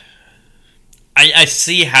 Okay. I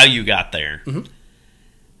see how you got there. Mm-hmm.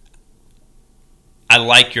 I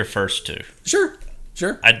like your first two. Sure.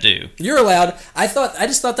 I do. You're allowed. I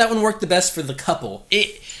just thought that one worked the best for the couple.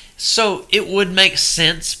 So it would make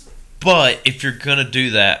sense, but if you're gonna do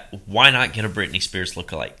that, why not get a Britney Spears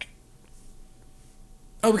lookalike?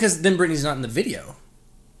 Oh, because then Britney's not in the video.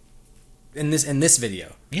 In this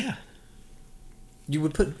video. Yeah. You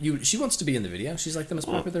would she wants to be in the video. She's like the most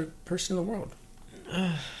popular person in the world.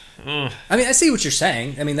 I mean, I see what you're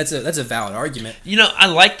saying. I mean, that's a valid argument. You know, I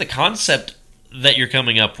like the concept that you're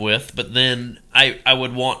coming up with, but then I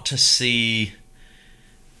would want to see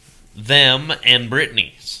them and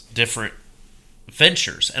Britney's different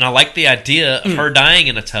ventures. And I like the idea of her dying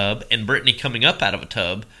in a tub and Britney coming up out of a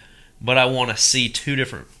tub, but I want to see two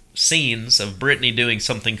different scenes of Britney doing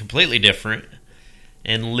something completely different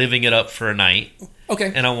and living it up for a night.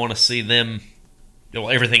 Okay. And I want to see them,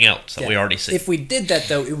 everything else that we already see. If we did that,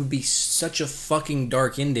 though, it would be such a fucking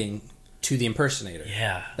dark ending to the impersonator.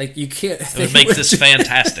 Yeah. Like, you can't... It would make this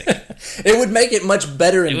fantastic. It would make it much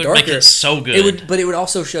better and darker. It would make it so good. But it would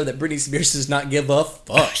also show that Britney Spears does not give a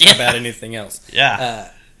fuck about anything else.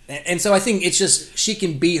 Yeah. And so I think it's just, she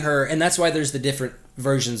can be her, and that's why there's the different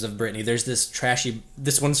versions of Britney. There's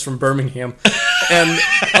this one's from Birmingham,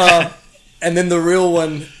 and then the real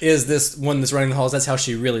one is this one that's running the halls. That's how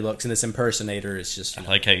she really looks, and this impersonator is just... I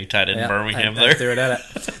like how you tied in Birmingham there. I threw it at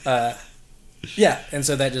it. Yeah, and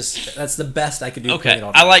so that's the best I could do. Okay,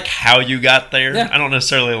 I like how you got there. Yeah. I don't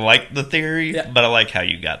necessarily like the theory, but I like how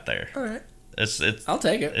you got there. All right. It's I'll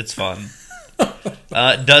take it. It's fun.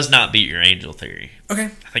 It does not beat your angel theory. Okay.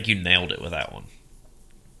 I think you nailed it with that one.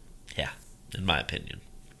 Yeah, in my opinion.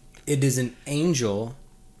 It is an angel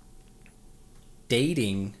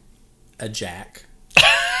dating a Jack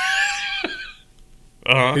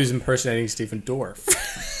who's impersonating Stephen Dorff.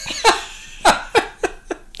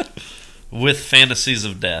 With fantasies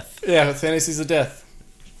of death. Yeah, with fantasies of death.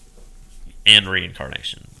 And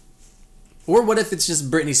reincarnation. Or what if it's just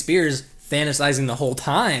Britney Spears fantasizing the whole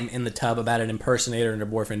time in the tub about an impersonator and her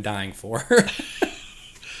boyfriend dying for her?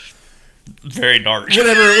 Very dark.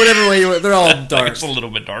 Whatever way they're all dark. It's a little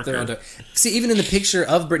bit darker. See, even in the picture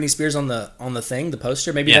of Britney Spears on the thing, the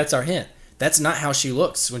poster, maybe that's our hint. That's not how she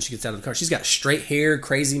looks when she gets out of the car. She's got straight hair,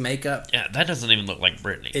 crazy makeup. Yeah, that doesn't even look like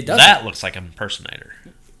Britney. It doesn't. That looks like an impersonator.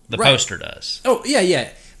 The poster does. Oh, yeah.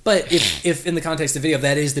 But if in the context of the video,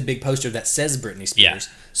 that is the big poster that says Britney Spears.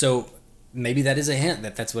 Yeah. So maybe that is a hint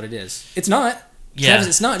that that's what it is. It's not. Yeah. Travis,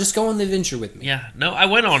 it's not. Just go on the adventure with me. Yeah. No, I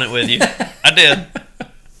went on it with you. I did.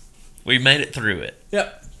 We made it through it.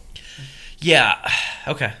 Yep. Yeah.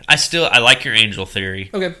 Okay. I like your angel theory.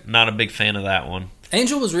 Okay. Not a big fan of that one.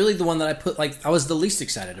 Angel was really the one that I put, like, I was the least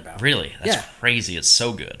excited about. Really? That's crazy. It's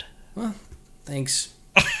so good. Well, thanks.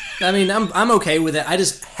 I mean, I'm okay with it. I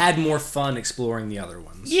just had more fun exploring the other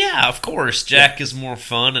ones. Yeah, of course. Jack is more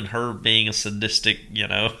fun, and her being a sadistic,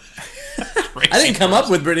 I didn't come up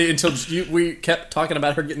with Britney until we kept talking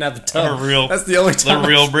about her getting out of the tub. That's the only time. The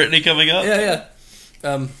real Britney coming up? Yeah.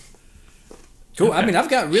 Cool. Okay. I mean, I've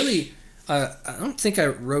got really... I don't think I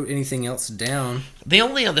wrote anything else down. The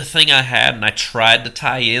only other thing I had, and I tried to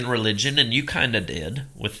tie in religion, and you kind of did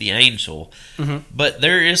with the angel, but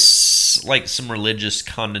there is like some religious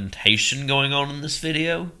connotation going on in this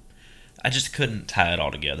video. I just couldn't tie it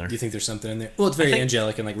all together. Do you think there's something in there? Well, it's very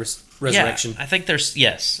angelic and like resurrection. Yeah, I think there's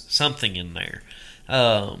something in there.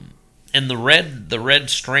 And the red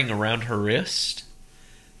string around her wrist,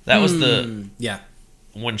 that was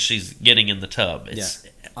when she's getting in the tub.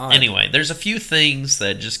 Anyway, there's a few things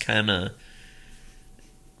that just kind of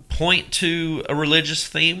point to a religious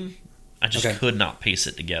theme. I just could not piece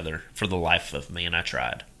it together for the life of me, and I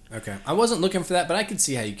tried. Okay, I wasn't looking for that, but I could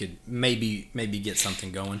see how you could maybe get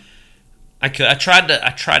something going. I tried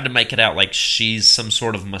to make it out like she's some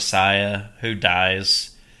sort of messiah who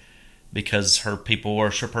dies because her people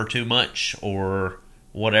worship her too much or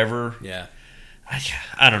whatever. Yeah,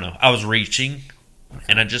 I don't know. I was reaching.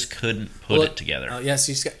 And I just couldn't put it together. Yes,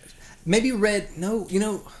 he's got maybe red. No,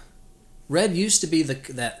 red used to be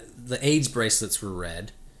the AIDS bracelets were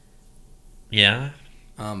red. Yeah.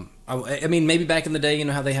 I mean, maybe back in the day,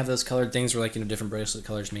 how they have those colored things where different bracelet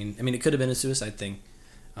colors mean. I mean, it could have been a suicide thing.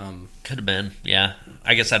 Could have been. Yeah.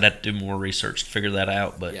 I guess I'd have to do more research to figure that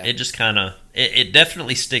out. But it just kind of it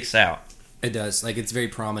definitely sticks out. It does. Like it's very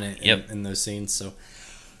prominent in those scenes. So.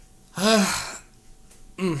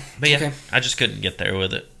 But yeah, I just couldn't get there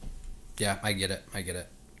with it. Yeah, I get it.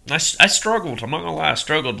 I struggled. I'm not gonna lie, I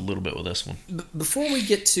struggled a little bit with this one. Before we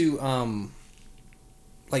get to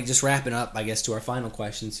just wrapping up, I guess, to our final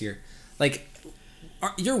questions here,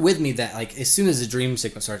 you're with me that as soon as the dream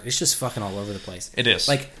sequence starts, it's just fucking all over the place. It is.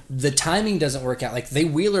 The timing doesn't work out. They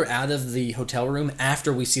wheel her out of the hotel room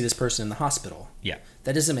after we see this person in the hospital. Yeah,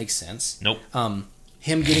 that doesn't make sense. Nope.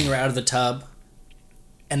 Him getting her out of the tub.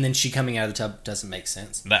 And then she coming out of the tub doesn't make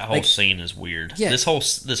sense. That whole scene is weird. Yeah. This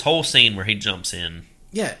whole scene where he jumps in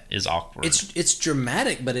is awkward. It's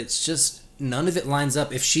dramatic, but it's just none of it lines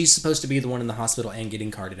up. If she's supposed to be the one in the hospital and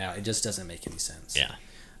getting carted out, it just doesn't make any sense. Yeah.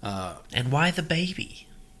 And why the baby?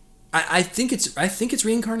 I think it's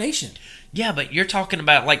reincarnation. Yeah, but you're talking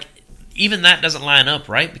about even that doesn't line up,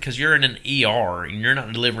 right? Because you're in an ER and you're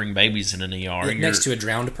not delivering babies in an ER. Next to a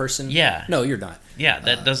drowned person? Yeah. No, you're not. Yeah,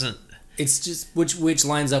 that doesn't... It's just which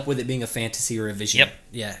lines up with it being a fantasy or a vision. Yep.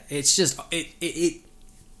 Yeah. It's just it.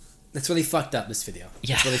 That's really fucked up. This video.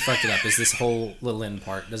 Yeah. That's really fucked it up. Is this whole little end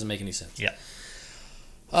part doesn't make any sense. Yeah.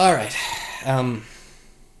 All right.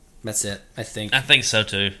 That's it. I think. I think so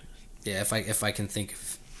too. Yeah. If I can think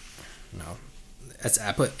of,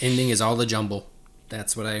 I put ending is all the jumble.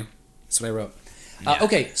 That's what I wrote. Yeah.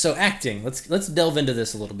 Okay. So acting. Let's delve into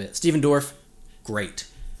this a little bit. Stephen Dorff, great.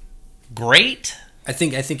 Great. I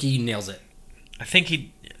think he nails it. I think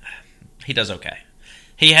he does okay.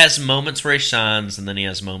 He has moments where he shines, and then he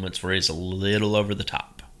has moments where he's a little over the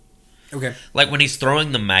top. Okay. Like when he's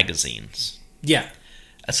throwing the magazines. Yeah.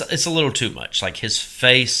 It's a little too much. Like his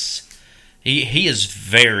face, he is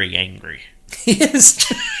very angry. He is.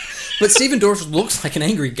 But Stephen Dorff looks like an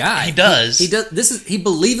angry guy. He does. He does. He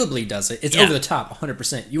believably does it. It's over the top,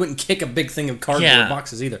 100%. You wouldn't kick a big thing of cardboard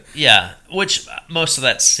boxes either. Yeah, which most of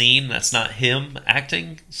that scene, that's not him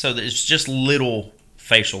acting. So it's just little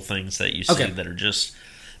facial things that you see that are just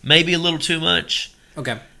maybe a little too much.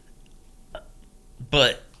 Okay.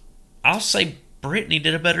 But I'll say Britney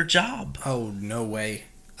did a better job. Oh, no way.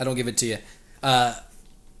 I don't give it to you.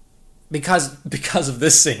 Because of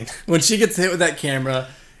this scene. When she gets hit with that camera,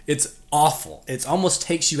 it's awful. It almost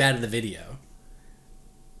takes you out of the video.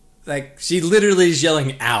 She literally is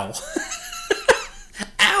yelling, ow.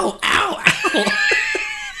 Ow, ow, ow.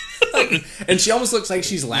 And she almost looks like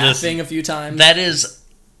she's laughing a few times. That is...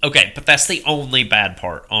 Okay, but that's the only bad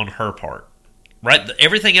part on her part. Right?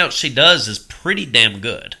 Everything else she does is pretty damn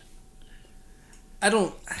good.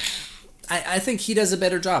 I think he does a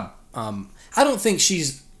better job. I don't think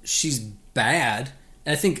she's bad.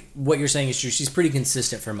 And I think what you're saying is true. She's pretty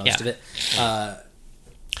consistent for most of it.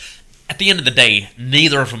 At the end of the day,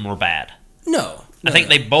 neither of them were bad. No. I think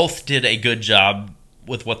they both did a good job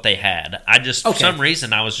with what they had. For some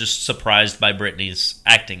reason, I was just surprised by Britney's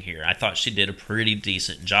acting here. I thought she did a pretty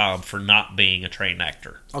decent job for not being a trained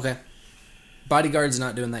actor. Okay. Bodyguard's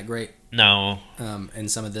not doing that great. No. In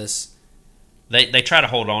some of this. They try to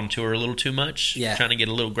hold on to her a little too much. Yeah. Trying to get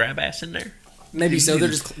a little grab ass in there. maybe so. They're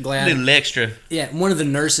just glad. A little extra. Yeah, one of the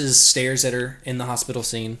nurses stares at her in the hospital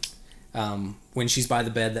scene when she's by the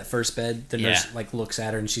bed, that first bed. The nurse like looks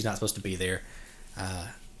at her, and she's not supposed to be there.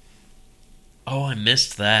 Oh, I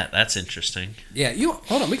missed that. That's interesting. Yeah, you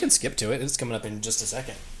hold on. We can skip to it. It's coming up in just a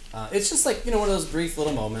second. It's just like, one of those brief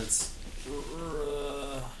little moments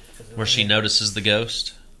where she notices the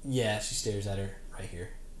ghost. Yeah, she stares at her right here.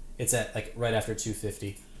 It's at like right after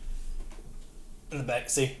 250. In the back,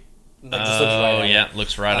 see? Like, just looks right at her.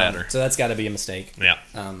 Looks right at her. So that's got to be a mistake. Yeah.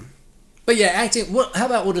 But yeah, acting. How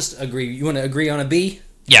about we'll just agree? You want to agree on a B?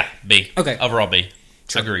 Yeah, B. Okay. Overall B.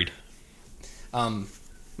 Sure. Agreed.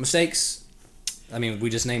 Mistakes. I mean, we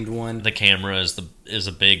just named one. The camera is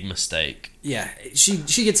a big mistake. Yeah,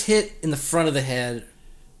 she gets hit in the front of the head,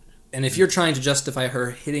 and if you're trying to justify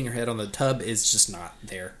her hitting her head on the tub, it's just not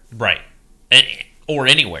there. Right. Or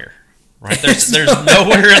anywhere. Right. There's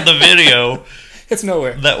nowhere in the video. It's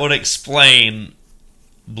nowhere that would explain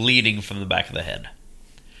bleeding from the back of the head.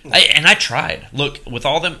 I tried. Look, with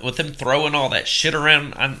them throwing all that shit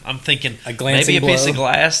around, I'm thinking maybe a piece of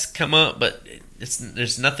glass come up, but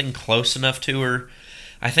there's nothing close enough to her.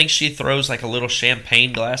 I think she throws like a little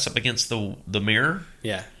champagne glass up against the mirror.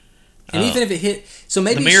 Yeah, and even if it hit, so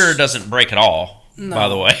maybe the mirror doesn't break at all. No. By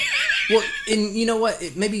the way, well, and you know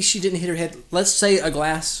what? Maybe she didn't hit her head. Let's say a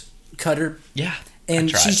glass cutter. Yeah. And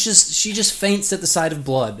she just faints at the sight of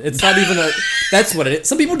blood. It's not even a. That's what it is.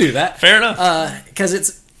 Some people do that. Fair enough. Because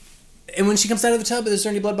it's. And when she comes out of the tub, is there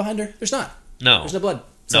any blood behind her? There's not. No. There's no blood.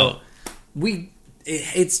 So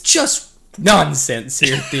it's just nonsense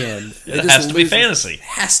here at the end. It has to be fantasy. It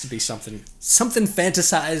has to be something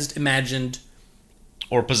fantasized, imagined,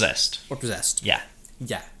 or possessed. Yeah.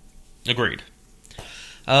 Agreed.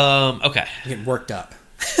 Okay. I'm getting worked up.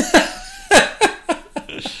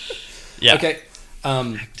 Yeah. Okay.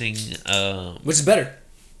 Acting. Which is better?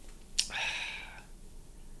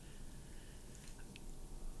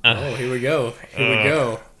 Oh, here we go.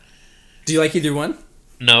 Do you like either one?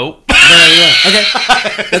 No. Okay.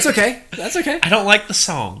 That's okay. I don't like the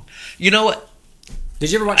song. You know what?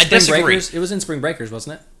 Did you ever watch Spring Breakers? It was in Spring Breakers,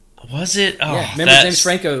 wasn't it? Was it? Oh, yeah. Remember James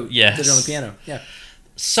Franco did it on the piano. Yeah.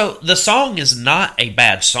 So the song is not a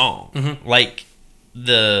bad song. Mm-hmm. Like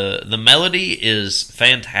the melody is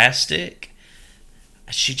fantastic.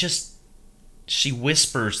 She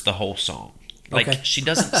whispers the whole song. Like she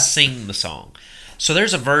doesn't sing the song. So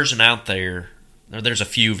there's a version out there. Or there's a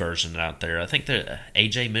few versions out there. I think that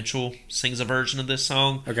AJ Mitchell sings a version of this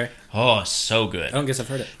song. Okay. Oh, it's so good. I don't guess I've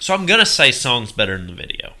heard it. So I'm gonna say song's better than the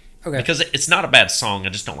video. Okay. Because it's not a bad song. I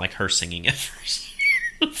just don't like her singing it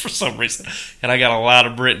for some reason. And I got a lot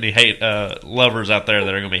of Britney lovers out there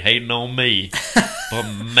that are gonna be hating on me. But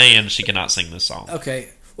man, she cannot sing this song. Okay.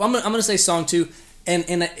 Well, I'm gonna say song too, and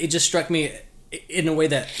it just struck me in a way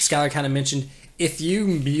that Skylar kind of mentioned. If you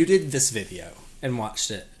muted this video and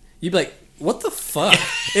watched it, you'd be like, what the fuck?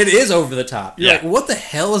 It is over the top. You're like, what the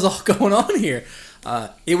hell is all going on here?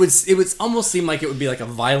 It would almost seem like it would be like a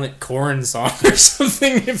violent Korn song or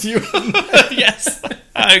something if you... Yes,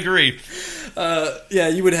 I agree. Yeah,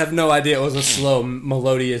 you would have no idea it was a slow,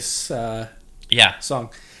 melodious song.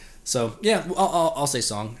 So, yeah, I'll say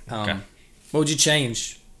song. Okay. What would you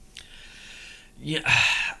change? Yeah,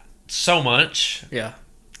 so much. Yeah.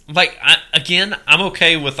 Like, I'm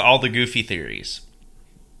okay with all the goofy theories.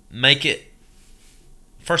 Make it...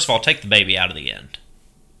 First of all, take the baby out of the end.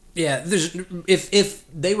 Yeah, if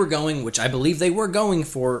they were going, which I believe they were going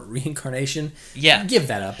for reincarnation, give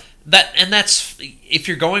that up. That's if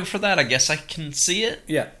you're going for that, I guess I can see it.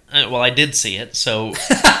 Yeah. Well, I did see it, so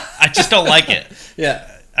I just don't like it. Yeah.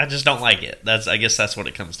 I just don't like it. I guess that's what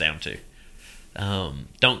it comes down to.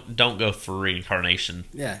 Don't go for reincarnation.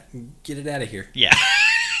 Yeah, get it out of here. Yeah.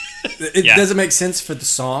 It doesn't make sense for the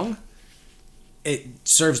song. It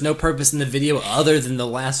serves no purpose in the video other than the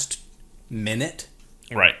last minute.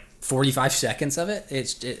 Right. 45 seconds of it.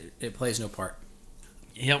 It plays no part.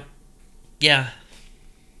 Yep. Yeah.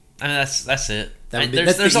 I mean, that's it.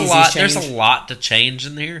 There's a lot. There's a lot to change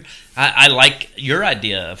in here. I like your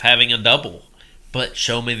idea of having a double, but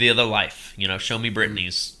show me the other life. Show me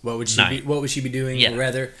Britney's. What would she be doing? Yeah.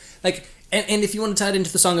 Rather, like, and if you want to tie it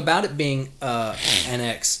into the song about it being an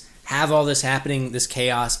ex. Have all this happening, this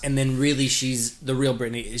chaos, and then really she's the real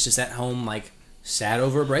Britney is just at home, like, sad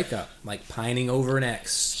over a breakup, like pining over an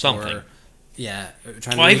ex. Something. Or,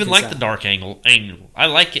 trying to I even like the dark angle. I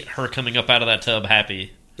like it, her coming up out of that tub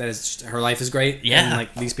happy. That is, her life is great. Yeah. And,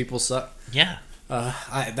 like, these people suck. Yeah.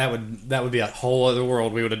 That would be a whole other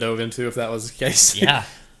world we would have dove into if that was the case. Yeah.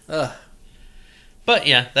 But,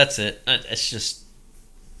 yeah, that's it. It's just...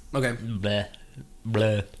 Okay. Bleh.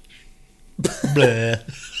 Bleh. Bleh.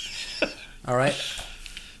 All right.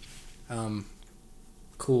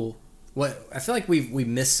 Cool. What I feel like we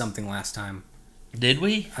missed something last time. Did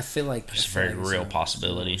we? I feel like it's a very real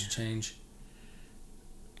possibility. Change.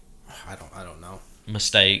 I don't know.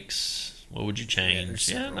 Mistakes. What would you change?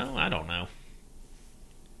 Yeah, no, I don't know.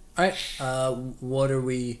 All right. What are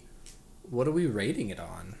we rating it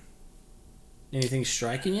on? Anything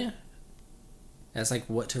striking you? As like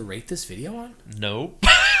what to rate this video on? Nope.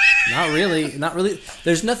 Not really.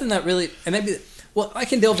 There's nothing that really, and maybe. Well, I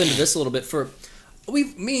can delve into this a little bit.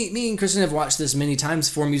 Me and Kristen have watched this many times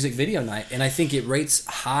for music video night, and I think it rates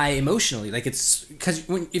high emotionally. Like it's because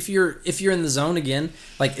if you're in the zone again,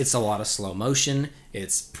 like it's a lot of slow motion.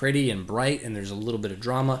 It's pretty and bright, and there's a little bit of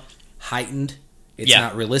drama, heightened. It's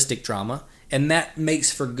not realistic drama, and that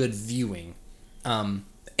makes for good viewing.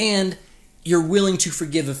 And you're willing to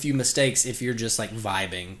forgive a few mistakes if you're just like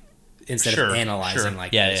vibing instead of analyzing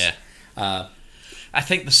like this. Yeah. I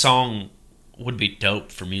think the song would be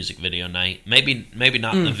dope for music video night. Maybe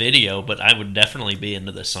not the video, but I would definitely be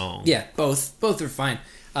into the song. Yeah, both are fine.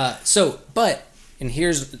 And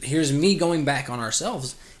here's me going back on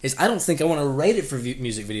ourselves is I don't think I want to rate it for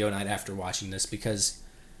music video night after watching this because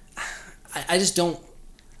I just don't.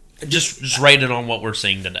 Just rate it on what we're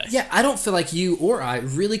seeing today. Yeah, I don't feel like you or I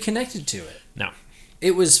really connected to it. No.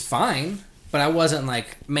 It was fine, but I wasn't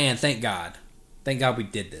like, man, thank God we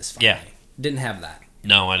did this finally. Yeah. Didn't have that.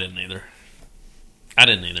 No, I didn't either.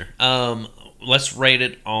 Let's rate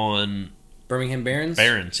it on Birmingham Barons?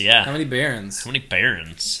 Barons, yeah. How many Barons? How many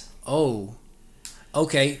Barons? Oh.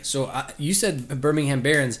 Okay, so you said Birmingham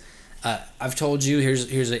Barons. I've told you,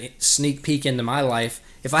 here's a sneak peek into my life.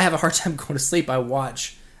 If I have a hard time going to sleep, I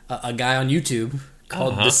watch a guy on YouTube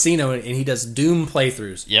called Decino, and he does Doom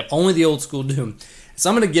playthroughs. Yep. Only the old school Doom. So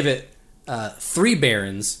I'm going to give it 3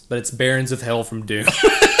 Barons, but it's Barons of Hell from Doom.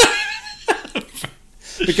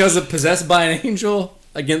 Because of Possessed by an Angel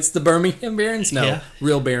against the Birmingham Barons? No. Yeah.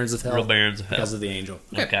 Real Barons of Hell. Real Barons of Hell. Because of the Angel.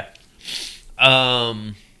 Okay.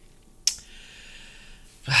 5.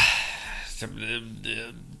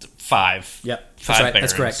 Yep. 5 That's right. Barons.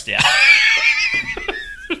 That's correct. Yeah.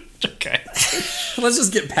 Okay. Let's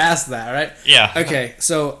just get past that, right? Yeah. Okay,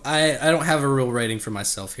 so I don't have a real rating for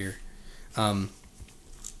myself here. Man.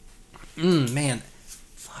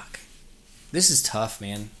 Fuck. This is tough,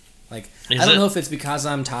 man. Like, I don't know if it's because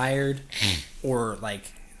I'm tired or, like,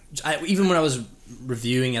 even when I was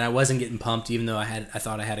reviewing and I wasn't getting pumped even though I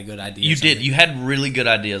thought I had a good idea. You did. You had really good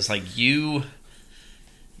ideas. Like, you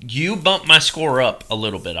bumped my score up a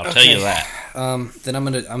little bit, I'll tell you that. Then I'm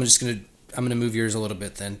gonna move yours a little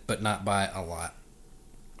bit then, but not by a lot.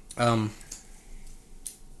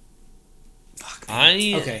 Fuck. I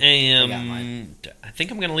am. I I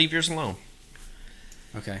think I'm gonna leave yours alone.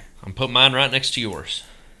 Okay. I'm putting mine right next to yours.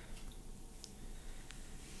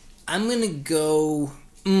 I'm gonna go.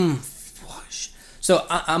 So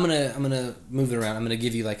I'm gonna move it around. I'm gonna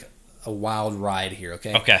give you like a wild ride here.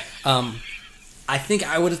 Okay. Okay. I think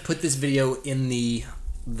I would have put this video in the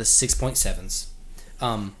 6.7s.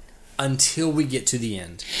 Until we get to the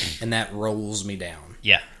end, and that rolls me down.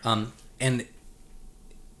 Yeah. And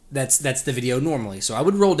that's the video normally. So I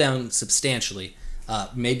would roll down substantially,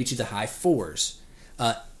 maybe to the high 4s.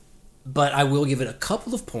 But I will give it a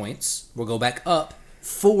couple of points. We'll go back up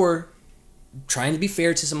for trying to be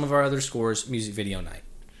fair to some of our other scores. Music video night.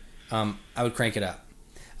 I would crank it up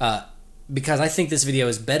because I think this video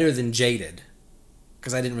is better than Jaded.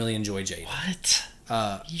 Because I didn't really enjoy Jaded. What?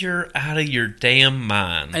 You're out of your damn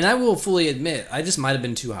mind. And I will fully admit, I just might have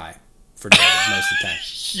been too high for Jaded most of the time.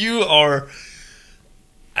 You are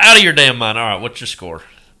out of your damn mind. All right, what's your score?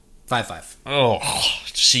 5-5. Oh,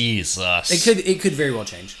 Jesus. It could very well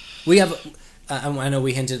change. We have, I know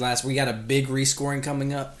we hinted last, we got a big rescoring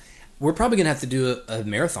coming up. We're probably going to have to do a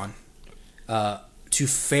marathon to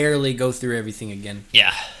fairly go through everything again.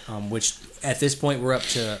 Yeah. Which, at this point, we're up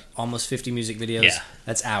to almost 50 music videos. Yeah.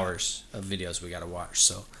 That's hours of videos we got to watch.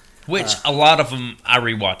 So, which, a lot of them I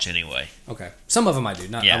rewatch anyway. Okay. Some of them I do.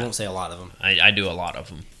 Yeah. I won't say a lot of them. I do a lot of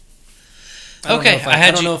them.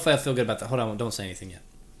 I don't know if I feel good about that. Hold on. Don't say anything yet.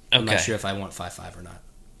 I'm Okay. not sure if I want 5-5 or not.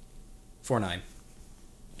 4-9.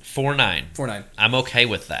 4-9. 4-9. I'm okay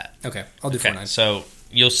with that. Okay. I'll do 4-9. So,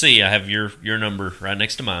 you'll see I have your number right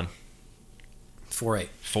next to mine. 4-8.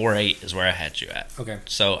 4-8 is where I had you at. Okay.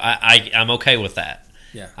 So, I'm okay with that.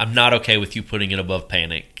 Yeah. I'm not okay with you putting it above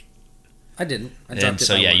Panic. I didn't. I dropped And it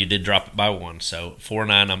so, by yeah, 1. you did drop it by 1. So,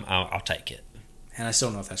 4-9, I'll take it. And I still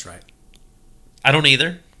don't know if that's right. I don't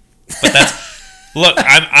either. But that's... Look,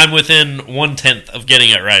 I'm within 1/10 of getting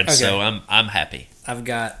it right, Okay. so I'm happy. I've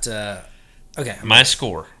got... okay. My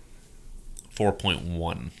score,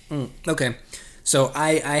 4.1. Okay. So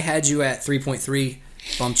I had you at 3.3,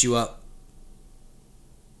 bumped you up.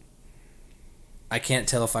 I can't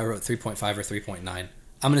tell if I wrote 3.5 or 3.9. I'm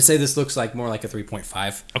going to say this looks like more like a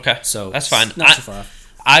 3.5. Okay. So that's fine. Not so far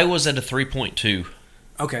off. I was at a 3.2.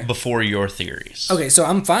 Okay. Before your theories. Okay, so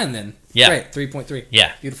I'm fine then. Yeah. Great, 3.3.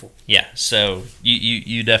 Yeah. Beautiful. Yeah, so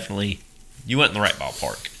you definitely, you went in the right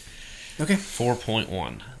ballpark. Okay.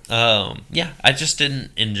 4.1. Yeah, I just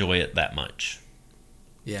didn't enjoy it that much.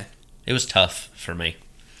 Yeah. It was tough for me.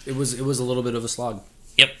 It was a little bit of a slog.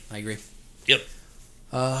 Yep. I agree. Yep.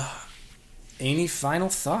 Any final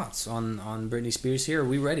thoughts on Britney Spears here? Are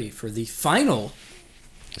we ready for the final?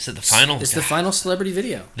 Is it the final? It's the final celebrity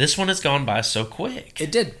video. This one has gone by so quick.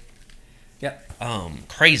 It did. Yep.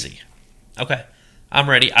 Crazy. Okay. I'm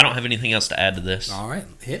ready. I don't have anything else to add to this. All right.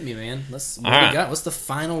 Hit me, man. What All we right. got? What's the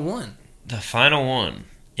final one? The final one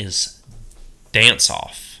is Dance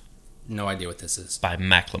Off No idea what this is. by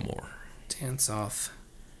Macklemore. Dance Off.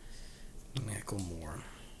 Macklemore.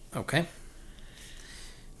 Okay.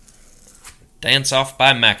 Dance Off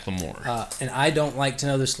by Macklemore. And I don't like to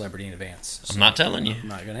know the celebrity in advance. So I'm not telling you. I'm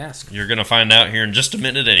not going to ask. You're going to find out here in just a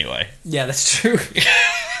minute anyway. Yeah, that's true.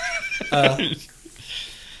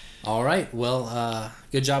 All right. Well,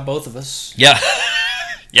 good job, both of us. Yeah.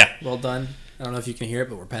 Yeah. Well done. I don't know if you can hear it,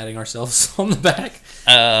 but we're patting ourselves on the back.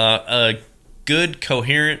 A good,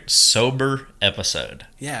 coherent, sober episode.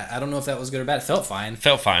 Yeah, I don't know if that was good or bad. It felt fine.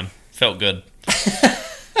 Felt fine. Felt good.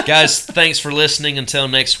 Guys, thanks for listening. Until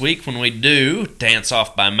next week when we do Dance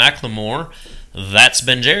Off by Macklemore. That's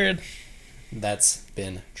been Jared. That's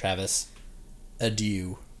been Travis.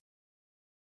 Adieu.